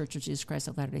the Church of Jesus Christ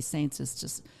of Latter-day Saints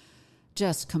is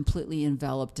just completely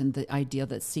enveloped in the idea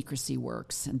that secrecy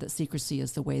works, and that secrecy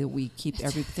is the way that we keep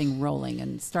everything rolling,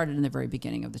 and started in the very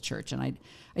beginning of the church. And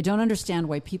I don't understand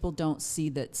why people don't see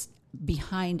that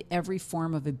behind every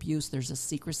form of abuse there's a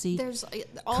secrecy there's code.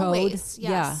 always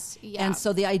yeah. And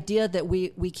so the idea that we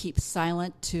keep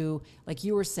silent to, like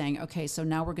you were saying, okay, so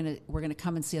now we're gonna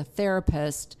come and see a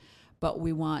therapist, but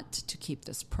we want to keep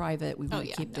this private. We want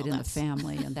to keep it in the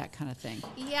family and that kind of thing.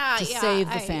 To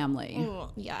save the family.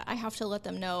 I have to let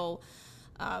them know,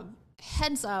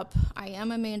 heads up, I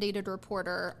am a mandated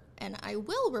reporter and I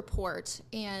will report.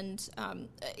 And,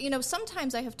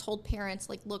 sometimes I have told parents,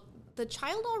 like, look, the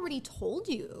child already told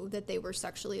you that they were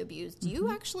sexually abused. You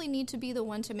actually need to be the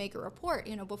one to make a report,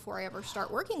 before I ever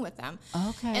start working with them.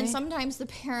 Okay. And sometimes the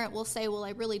parent will say, well,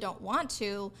 I really don't want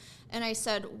to. And I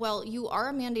said, well, you are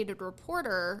a mandated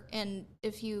reporter, and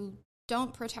if you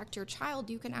don't protect your child,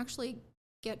 you can actually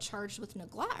get charged with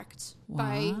neglect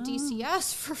by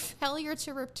DCS for failure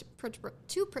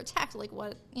to protect, like,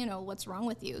 what's wrong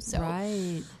with you. So,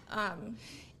 right.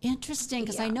 Interesting,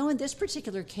 because I know in this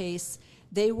particular case,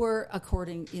 they were,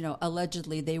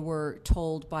 allegedly, they were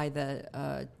told by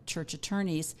the church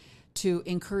attorneys to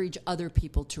encourage other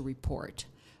people to report.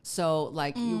 So,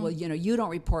 like, you don't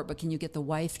report, but can you get the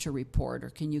wife to report, or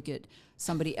can you get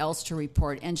somebody else to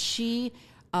report? And she,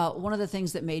 one of the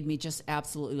things that made me just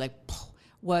absolutely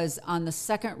was on the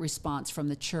second response from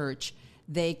the church,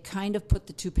 they kind of put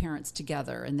the two parents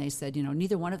together, and they said,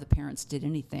 neither one of the parents did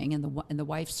anything, and the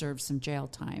wife served some jail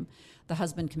time. The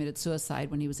husband committed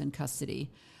suicide when he was in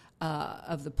custody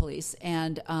of the police,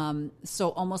 and so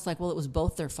almost like, well, it was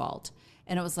both their fault.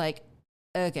 And it was like,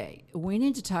 okay, we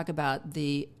need to talk about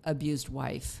the abused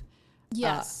wife,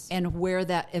 and where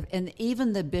that, and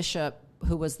even the bishop,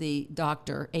 who was the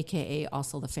doctor, aka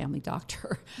also the family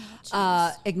doctor,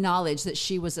 acknowledged that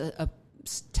she was a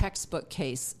textbook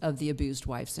case of the abused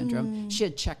wife syndrome. She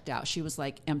had checked out. She was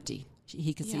like empty.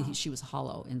 He could see she was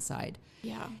hollow inside.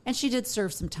 Yeah. And she did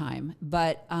serve some time.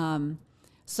 But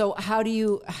so how do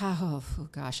you do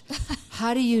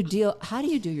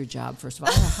your job, first of all?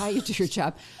 I don't know how you do your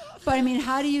job. But I mean,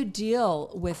 how do you deal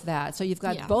with that? So you've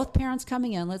got both parents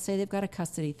coming in. Let's say they've got a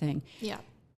custody thing. Yeah.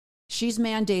 She's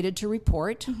mandated to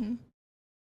report.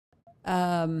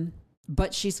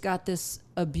 But she's got this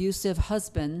abusive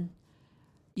husband,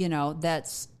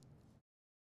 that's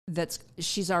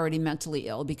she's already mentally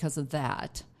ill because of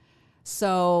that.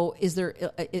 So is there,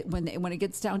 when it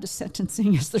gets down to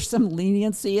sentencing, is there some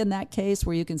leniency in that case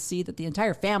where you can see that the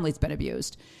entire family's been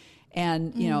abused?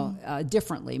 And,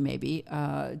 differently maybe,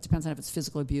 depends on if it's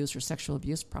physical abuse or sexual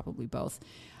abuse, probably both.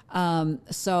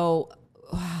 So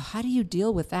how do you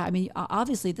deal with that? I mean,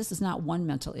 obviously this is not one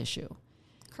mental issue.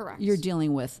 Correct. You're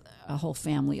dealing with a whole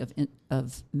family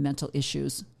of mental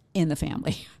issues in the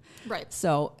family. Right.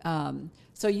 So,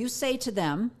 so you say to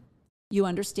them, you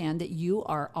understand that you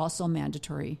are also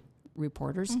mandatory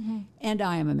reporters, and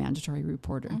I am a mandatory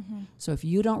reporter. So if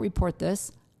you don't report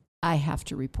this, I have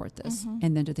to report this.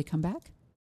 And then do they come back?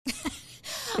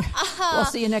 We'll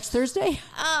see you next Thursday.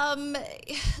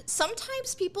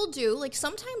 Sometimes people do. Like,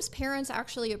 sometimes parents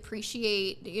actually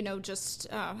appreciate, just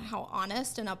how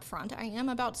honest and upfront I am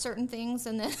about certain things.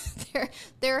 And then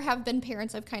there have been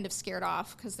parents I've kind of scared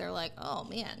off because they're like, oh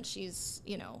man, she's,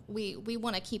 we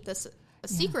want to keep this a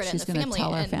secret in the family.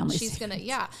 Tell our family she's going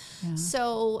to,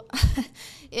 So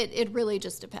it really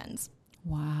just depends.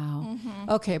 Wow.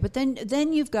 Okay. But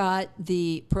then you've got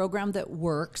the program that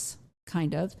works,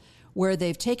 kind of, where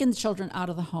they've taken the children out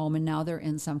of the home and now they're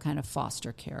in some kind of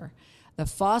foster care. The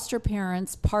foster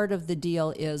parents, part of the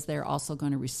deal is they're also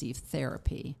going to receive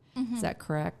therapy. Is that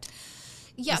correct?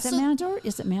 Yeah. Is it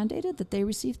mandated that they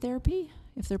receive therapy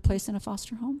if they're placed in a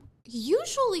foster home?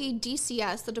 Usually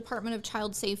DCS, the Department of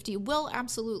Child Safety, will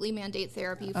absolutely mandate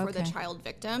therapy for the child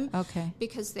victim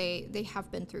because they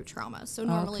have been through trauma. So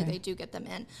normally they do get them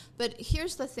in. But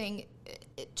here's the thing.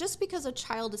 Just because a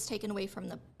child is taken away from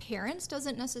the parents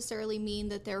doesn't necessarily mean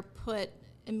that they're put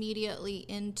immediately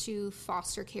into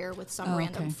foster care with some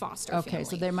random foster family. Okay,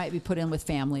 so they might be put in with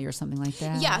family or something like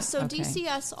that. Yeah, so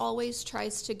DCS always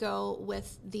tries to go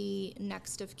with the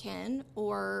next of kin,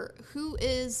 or who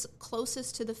is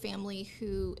closest to the family,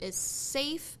 who is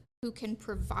safe, who can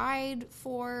provide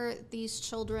for these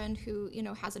children, who,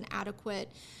 has an adequate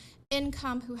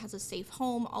income, who has a safe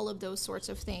home, all of those sorts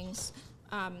of things.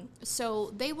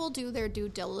 So they will do their due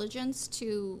diligence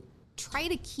to try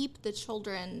to keep the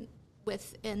children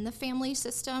within the family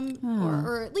system,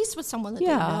 or at least with someone that they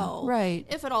know, right,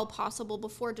 if at all possible,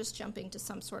 before just jumping to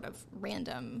some sort of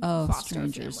random foster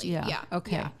strangers. family.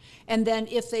 Okay. And then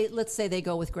if let's say they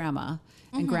go with grandma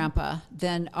and grandpa,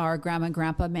 then are grandma and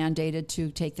grandpa mandated to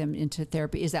take them into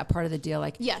therapy? Is that part of the deal?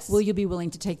 Like, yes. Will you be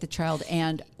willing to take the child,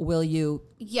 and will you?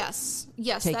 Yes,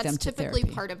 take that's them to typically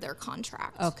therapy? part of their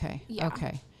contract. Okay. Yeah.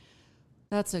 Okay.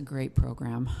 That's a great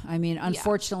program. I mean,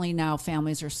 unfortunately now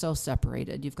families are so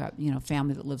separated. You've got,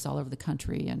 family that lives all over the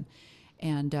country,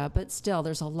 But still,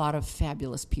 there's a lot of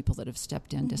fabulous people that have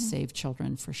stepped in to save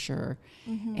children for sure.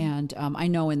 And I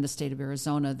know in the state of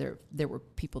Arizona, there were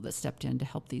people that stepped in to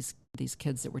help these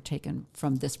kids that were taken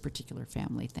from this particular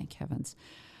family. Thank heavens.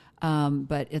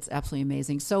 But it's absolutely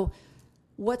amazing. So,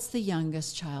 what's the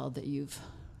youngest child that you've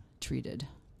treated?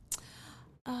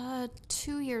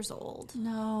 2 years old.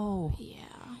 No. Yeah.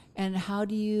 And how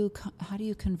do you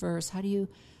converse? How do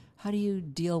you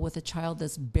deal with a child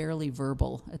that's barely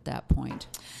verbal at that point?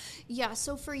 Yeah,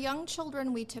 so for young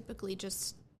children, we typically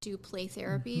just do play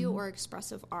therapy or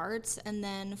expressive arts. And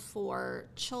then for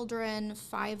children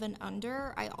 5 and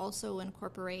under, I also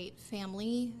incorporate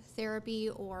family therapy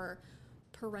or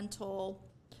parental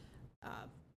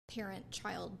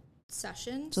parent-child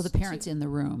sessions. So the parent's in the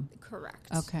room. Correct.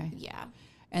 Okay. Yeah.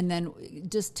 And then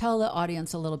just tell the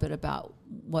audience a little bit about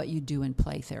what you do in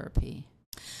play therapy.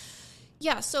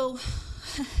 Yeah, so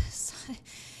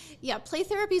play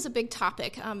therapy is a big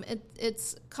topic.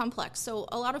 It's complex. So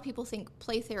a lot of people think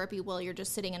play therapy, well, you're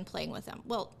just sitting and playing with them.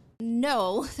 Well,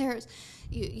 no,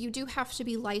 you do have to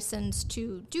be licensed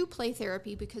to do play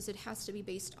therapy because it has to be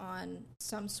based on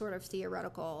some sort of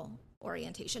theoretical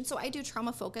orientation. So I do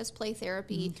trauma-focused play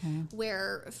therapy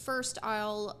where first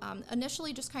I'll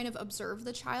initially just kind of observe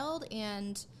the child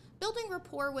and building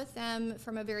rapport with them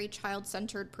from a very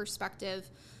child-centered perspective,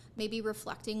 maybe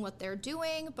reflecting what they're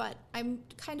doing, but I'm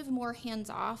kind of more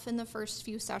hands-off in the first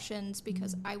few sessions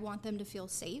because I want them to feel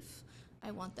safe. I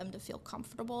want them to feel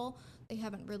comfortable. They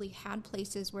haven't really had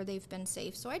places where they've been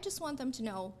safe. So I just want them to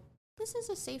know this is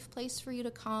a safe place for you to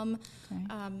come.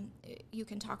 Okay. You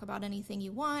can talk about anything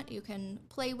you want. You can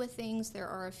play with things. There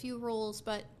are a few rules,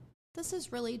 but this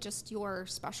is really just your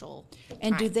special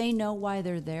And time. do they know why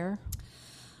they're there?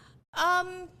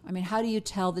 I mean, how do you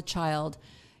tell the child,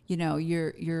 you know,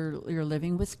 you're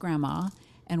living with grandma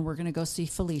and we're going to go see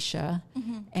Felicia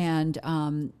and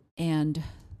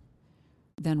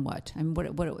then what? I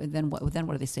mean, then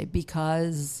what do they say?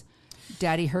 Because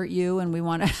Daddy hurt you and we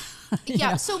want to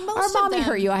Yeah, so most our of mommy them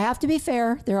hurt you. I have to be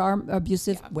fair. There are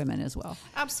abusive women as well.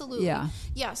 Absolutely.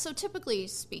 Yeah, so typically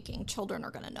speaking, children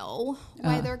are going to know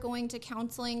why they're going to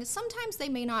counseling. Sometimes they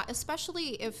may not, especially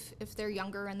if they're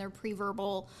younger and they're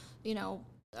pre-verbal, you know,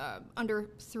 under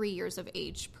 3 years of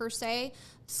age per se.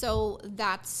 So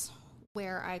that's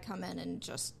where I come in and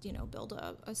just, you know, build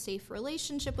a safe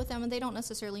relationship with them. And they don't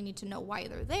necessarily need to know why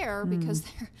they're there because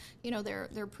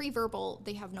they're pre-verbal.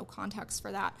 They have no context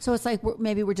for that. So it's like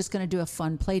maybe we're just going to do a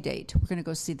fun play date. We're going to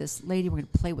go see this lady. We're going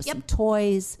to play with some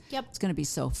toys. Yep. It's going to be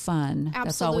so fun. Absolutely.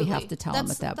 That's all we have to tell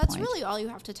them at that point. That's really all you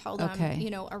have to tell them, you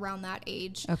know, around that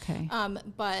age. Okay.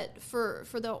 But for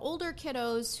the older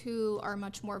kiddos who are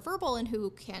much more verbal and who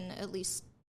can at least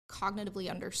cognitively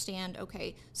understand,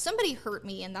 okay, somebody hurt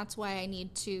me and that's why I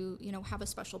need to, you know, have a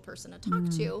special person to talk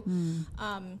to.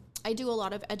 I do a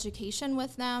lot of education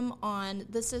with them on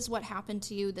this is what happened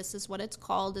to you, this is what it's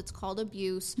called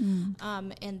abuse.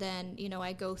 And then, you know,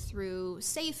 I go through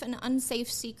safe and unsafe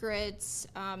secrets,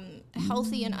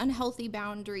 healthy and unhealthy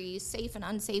boundaries, safe and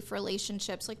unsafe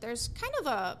relationships. Like there's kind of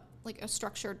a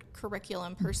structured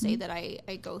curriculum per se that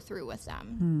I go through with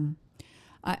them.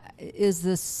 Is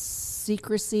the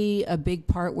secrecy a big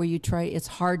part where you try? It's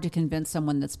hard to convince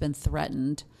someone that's been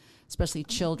threatened, especially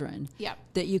children,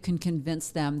 that you can convince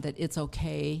them that it's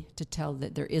okay to tell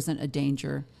that there isn't a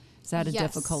danger. Is that a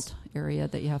difficult area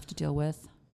that you have to deal with?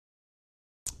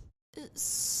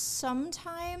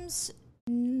 Sometimes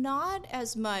not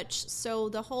as much. So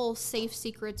the whole safe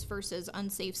secrets versus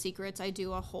unsafe secrets, I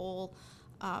do a whole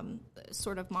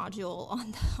sort of module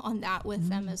on that with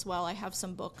them as well. I have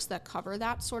some books that cover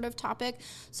that sort of topic.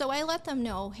 So I let them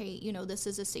know, hey, you know, this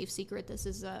is a safe secret, this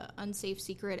is a unsafe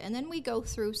secret. And then we go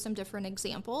through some different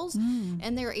examples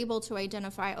and they're able to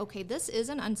identify, okay, this is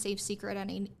an unsafe secret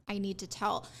and I need to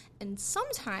tell. And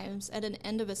sometimes at an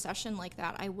end of a session like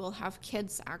that, I will have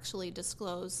kids actually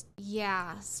disclose,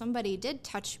 yeah, somebody did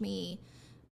touch me,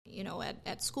 you know,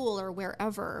 at school or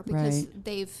wherever, because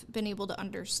they've been able to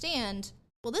understand,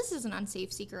 well, this is an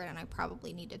unsafe secret and I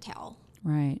probably need to tell.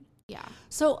 Right. Yeah.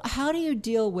 So how do you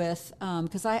deal with,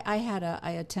 because I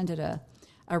attended a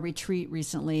retreat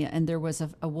recently and there was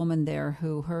a woman there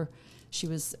who she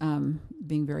was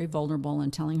being very vulnerable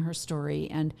and telling her story.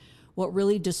 And what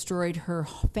really destroyed her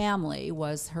family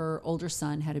was her older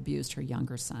son had abused her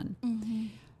younger son.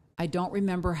 I don't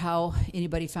remember how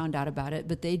anybody found out about it,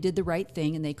 but they did the right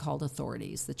thing and they called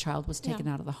authorities. The child was taken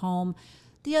out of the home.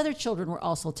 The other children were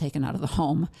also taken out of the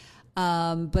home,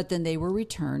 but then they were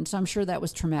returned. So I'm sure that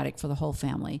was traumatic for the whole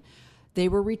family. They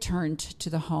were returned to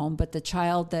the home, but the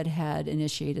child that had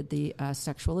initiated the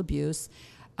sexual abuse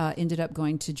ended up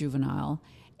going to juvenile.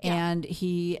 And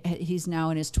he's now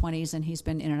in his 20s, and he's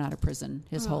been in and out of prison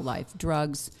his whole life.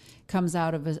 Drugs, comes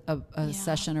out of a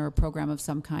session or a program of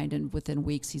some kind, and within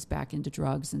weeks he's back into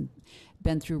drugs and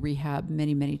been through rehab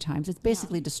many, many times. It's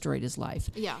basically destroyed his life.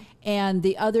 Yeah. And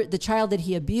the child that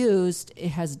he abused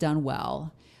has done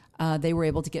well. They were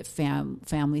able to get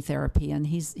family therapy, and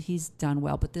he's done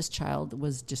well. But this child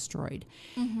was destroyed.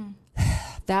 Mm-hmm.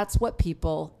 That's what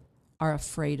people are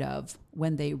afraid of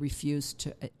when they refuse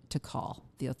to call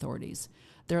the authorities.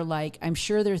 They're like, I'm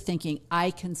sure they're thinking,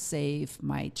 I can save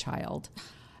my child.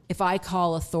 If I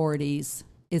call authorities,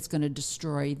 it's going to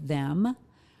destroy them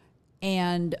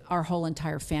and our whole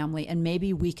entire family, and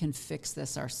maybe we can fix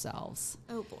this ourselves.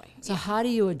 Oh boy. So how do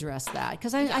you address that?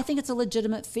 Because I think it's a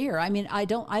legitimate fear. I mean, I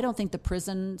don't think the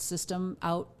prison system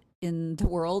out in the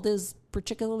world is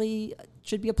particularly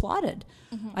should be applauded.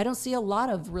 Mm-hmm. I don't see a lot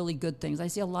of really good things. I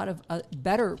see a lot of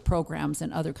better programs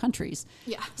in other countries.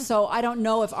 Yeah. So I don't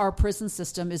know if our prison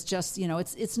system is just,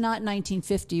 it's not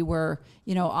 1950 where,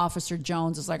 Officer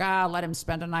Jones is like, let him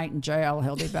spend a night in jail.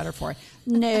 He'll be better for it.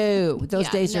 No, those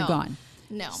days are gone.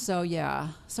 No. So, yeah.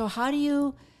 So how do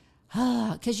you,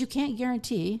 because you can't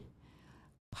guarantee,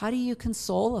 how do you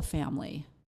console a family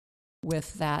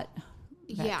with that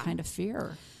kind of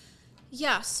fear?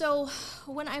 Yeah, so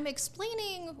when I'm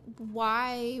explaining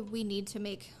why we need to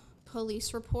make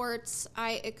police reports,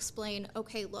 I explain,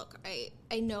 okay, look,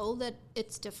 I know that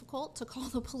it's difficult to call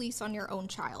the police on your own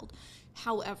child.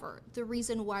 However, the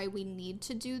reason why we need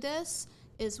to do this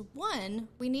is, one,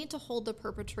 we need to hold the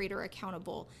perpetrator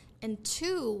accountable. And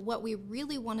two, what we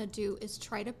really want to do is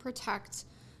try to protect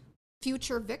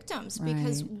future victims,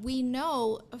 because we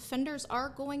know offenders are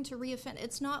going to reoffend.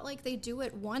 It's not like they do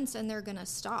it once and they're going to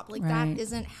stop. Like that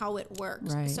isn't how it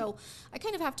works. Right. So I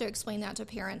kind of have to explain that to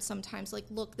parents sometimes. Like,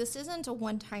 look, this isn't a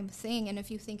one-time thing, and if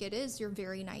you think it is, you're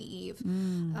very naive.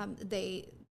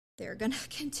 They're going to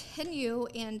continue,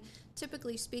 and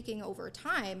typically speaking, over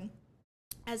time,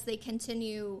 as they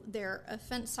continue their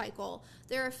offense cycle,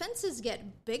 their offenses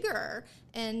get bigger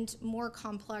and more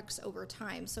complex over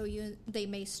time. So they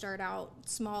may start out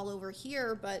small over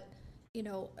here, but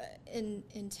in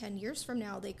 10 years from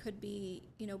now, they could be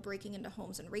breaking into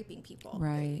homes and raping people.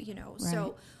 Right.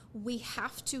 So we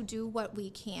have to do what we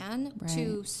can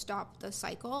to stop the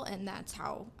cycle, and that's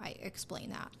how I explain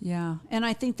that. Yeah, and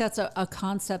I think that's a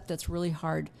concept that's really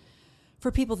hard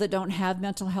for people that don't have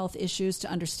mental health issues to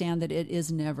understand, that it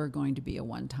is never going to be a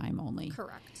one-time only.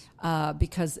 Correct.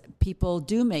 Because people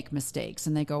do make mistakes,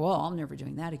 and they go, "Oh, I'm never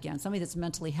doing that again." Somebody that's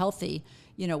mentally healthy,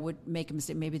 would make a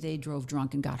mistake. Maybe they drove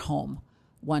drunk and got home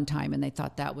one time, and they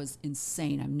thought that was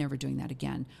insane. I'm never doing that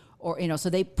again. Or, so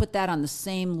they put that on the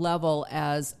same level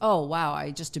as, oh, wow,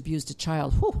 I just abused a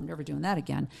child. Whew, I'm never doing that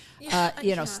again.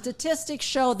 Statistics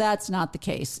show that's not the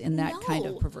case in that kind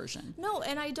of perversion. No,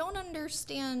 and I don't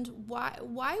understand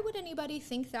why would anybody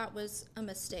think that was a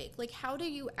mistake? Like, how do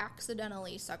you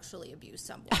accidentally sexually abuse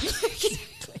someone?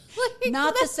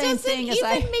 Not the same thing as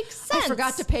I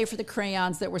forgot to pay for the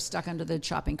crayons that were stuck under the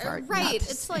shopping cart. Right.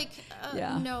 It's like,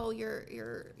 no,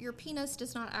 your penis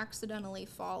does not accidentally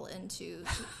fall into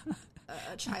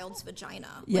a child's vagina.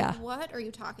 Like, what are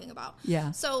you talking about?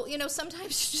 Yeah. So, sometimes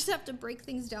you just have to break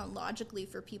things down logically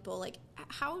for people. Like,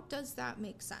 how does that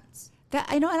make sense? That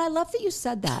I know, and I love that you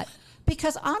said that,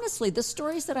 because honestly, the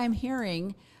stories that I'm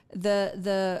hearing,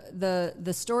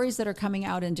 the stories that are coming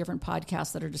out in different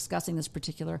podcasts that are discussing this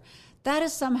particular, that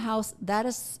is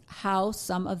how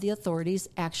some of the authorities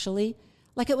actually,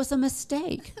 like, it was a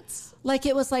mistake. Like,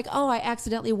 it was like, oh, I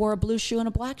accidentally wore a blue shoe and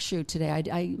a black shoe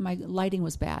today. My lighting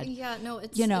was bad. Yeah, no,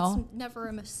 it's never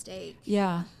a mistake.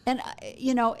 Yeah. And,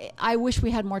 I wish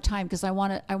we had more time, because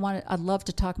I'd love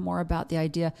to talk more about the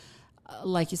idea,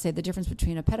 like you say, the difference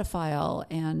between a pedophile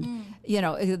and,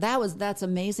 that's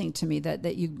amazing to me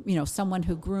that you someone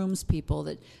who grooms people,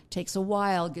 that takes a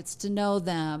while, gets to know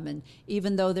them. And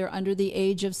even though they're under the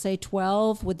age of, say,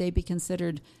 12, would they be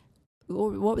considered,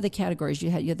 what were the categories? You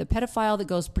had the pedophile that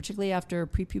goes particularly after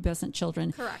prepubescent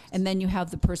children. Correct. And then you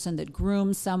have the person that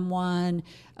grooms someone,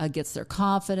 gets their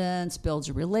confidence, builds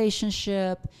a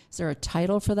relationship. Is there a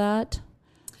title for that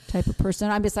type of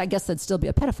person? I guess that'd still be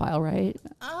a pedophile, right?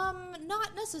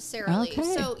 Not necessarily. Okay.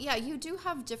 So, yeah, you do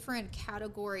have different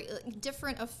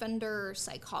different offender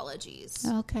psychologies.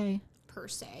 Okay. Per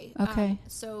se. Okay.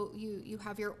 So you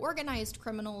have your organized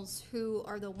criminals, who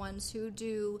are the ones who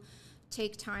do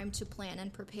take time to plan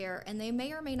and prepare, and they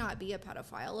may or may not be a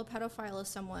pedophile. A pedophile is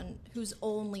someone who's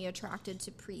only attracted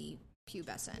to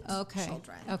prepubescent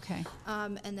children. Okay.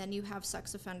 And then you have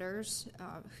sex offenders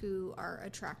who are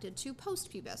attracted to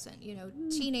post-pubescent,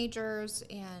 teenagers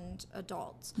and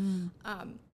adults.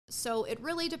 So it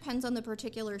really depends on the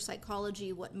particular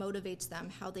psychology, what motivates them,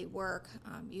 how they work.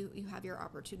 You have your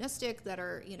opportunistic that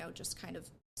are, just kind of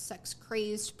sex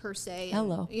crazed per se.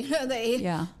 Hello. And,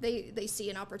 they see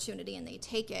an opportunity and they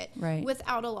take it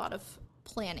without a lot of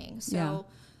planning. So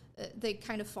they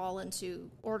kind of fall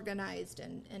into organized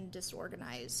and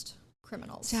disorganized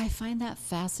criminals. See, I find that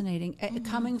fascinating.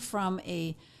 Coming from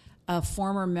a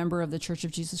former member of the Church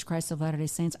of Jesus Christ of Latter-day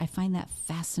Saints, I find that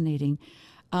fascinating.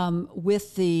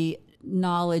 With the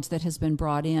knowledge that has been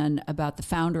brought in about the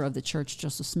founder of the church,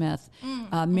 Joseph Smith,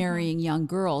 marrying young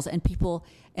girls, and people,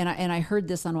 and I heard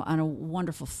this on a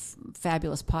wonderful,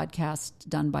 fabulous podcast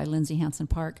done by Lindsay Hansen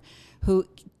Park, who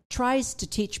tries to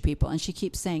teach people, and she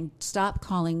keeps saying, stop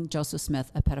calling Joseph Smith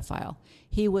a pedophile.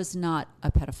 He was not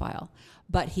a pedophile,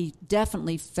 but he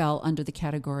definitely fell under the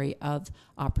category of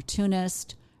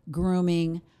opportunist,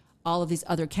 grooming, all of these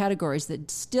other categories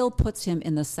that still puts him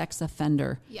in the sex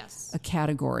offender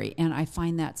category. And I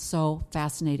find that so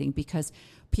fascinating because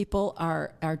people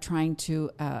are trying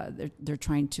to, they're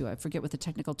trying to, I forget what the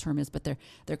technical term is, but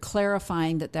they're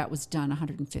clarifying that was done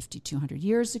 150, 200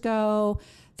 years ago.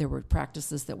 There were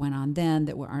practices that went on then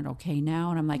that aren't okay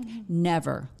now. And I'm like,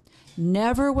 never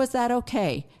was that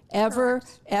okay. Ever.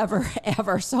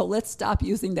 So let's stop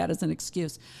using that as an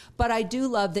excuse. But I do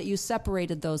love that you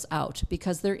separated those out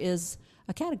because there is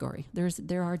a category.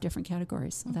 There are different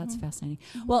categories. So that's fascinating.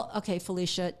 Well, okay,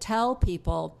 Felicia, tell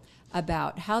people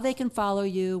about how they can follow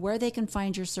you, where they can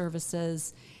find your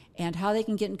services, and how they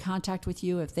can get in contact with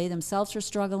you if they themselves are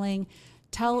struggling.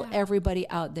 Tell everybody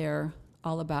out there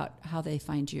all about how they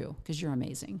find you because you're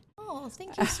amazing. Oh,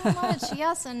 thank you so much.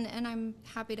 Yes, and I'm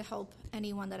happy to help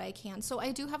anyone that I can. So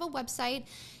I do have a website.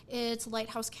 It's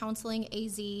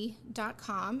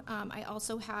lighthousecounselingaz.com. I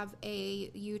also have a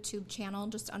YouTube channel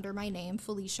just under my name,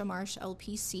 Felicia Marsh,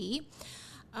 LPC.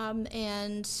 My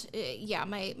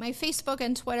Facebook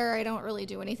and Twitter, I don't really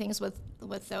do anything with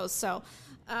those. So,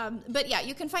 but yeah,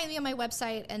 you can find me on my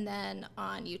website and then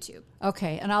on YouTube.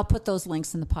 Okay, and I'll put those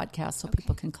links in the podcast so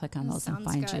people can click on those and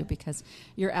find you because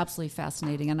you're absolutely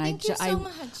fascinating. And Thank you so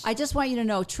much. I just want you to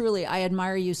know, truly, I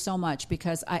admire you so much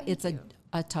because it's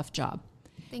a tough job.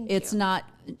 It's not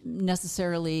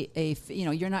necessarily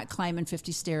you're not climbing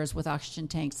 50 stairs with oxygen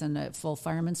tanks and a full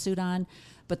fireman suit on,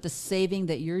 but the saving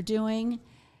that you're doing,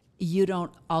 you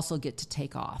don't also get to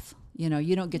take off. You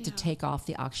don't get to take off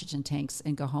the oxygen tanks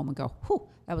and go home and go, whew,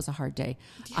 that was a hard day.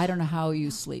 I don't know how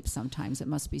you sleep sometimes. It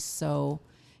must be so,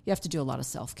 you have to do a lot of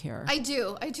self-care. I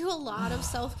do a lot of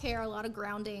self-care, a lot of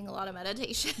grounding, a lot of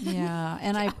meditation. Yeah,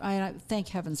 and I thank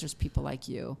heavens there's people like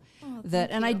you.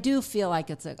 And I do feel like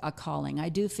it's a calling. I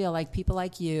do feel like people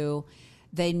like you,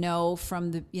 they know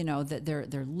from the, that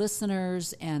they're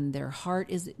listeners and their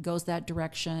heart goes that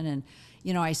direction. And,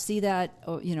 I see that,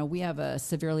 we have a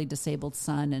severely disabled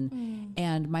son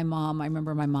and my mom, I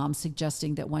remember my mom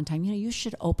suggesting that one time, you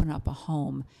should open up a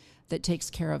home that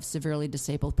takes care of severely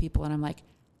disabled people. And I'm like,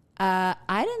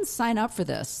 I didn't sign up for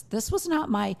this. This was not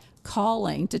my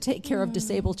calling to take care of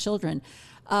disabled children.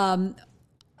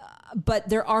 But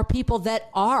there are people that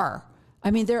are.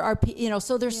 I mean, there are,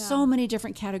 so there's so many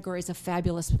different categories of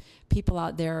fabulous people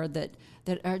out there that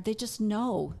they just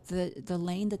know the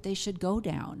lane that they should go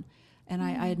down. And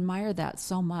I admire that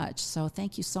so much. So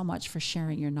thank you so much for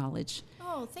sharing your knowledge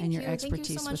and your expertise with us. Thank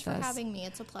you so much for having me.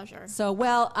 It's a pleasure. So,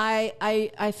 well,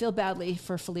 I feel badly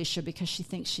for Felicia because she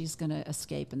thinks she's going to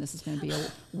escape and this is going to be a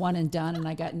one and done. And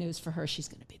I got news for her. She's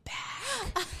going to be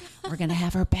back. We're going to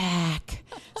have her back.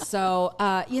 So,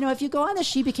 if you go on the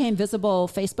She Became Visible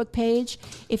Facebook page,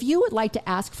 if you would like to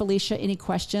ask Felicia any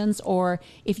questions or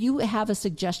if you have a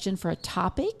suggestion for a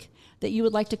topic that you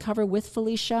would like to cover with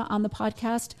Felicia on the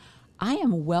podcast, I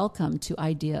am welcome to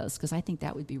ideas because I think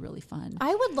that would be really fun.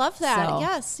 I would love that. So,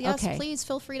 yes, okay. Please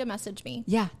feel free to message me.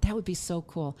 Yeah, that would be so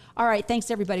cool. All right.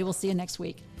 Thanks, everybody. We'll see you next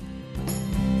week.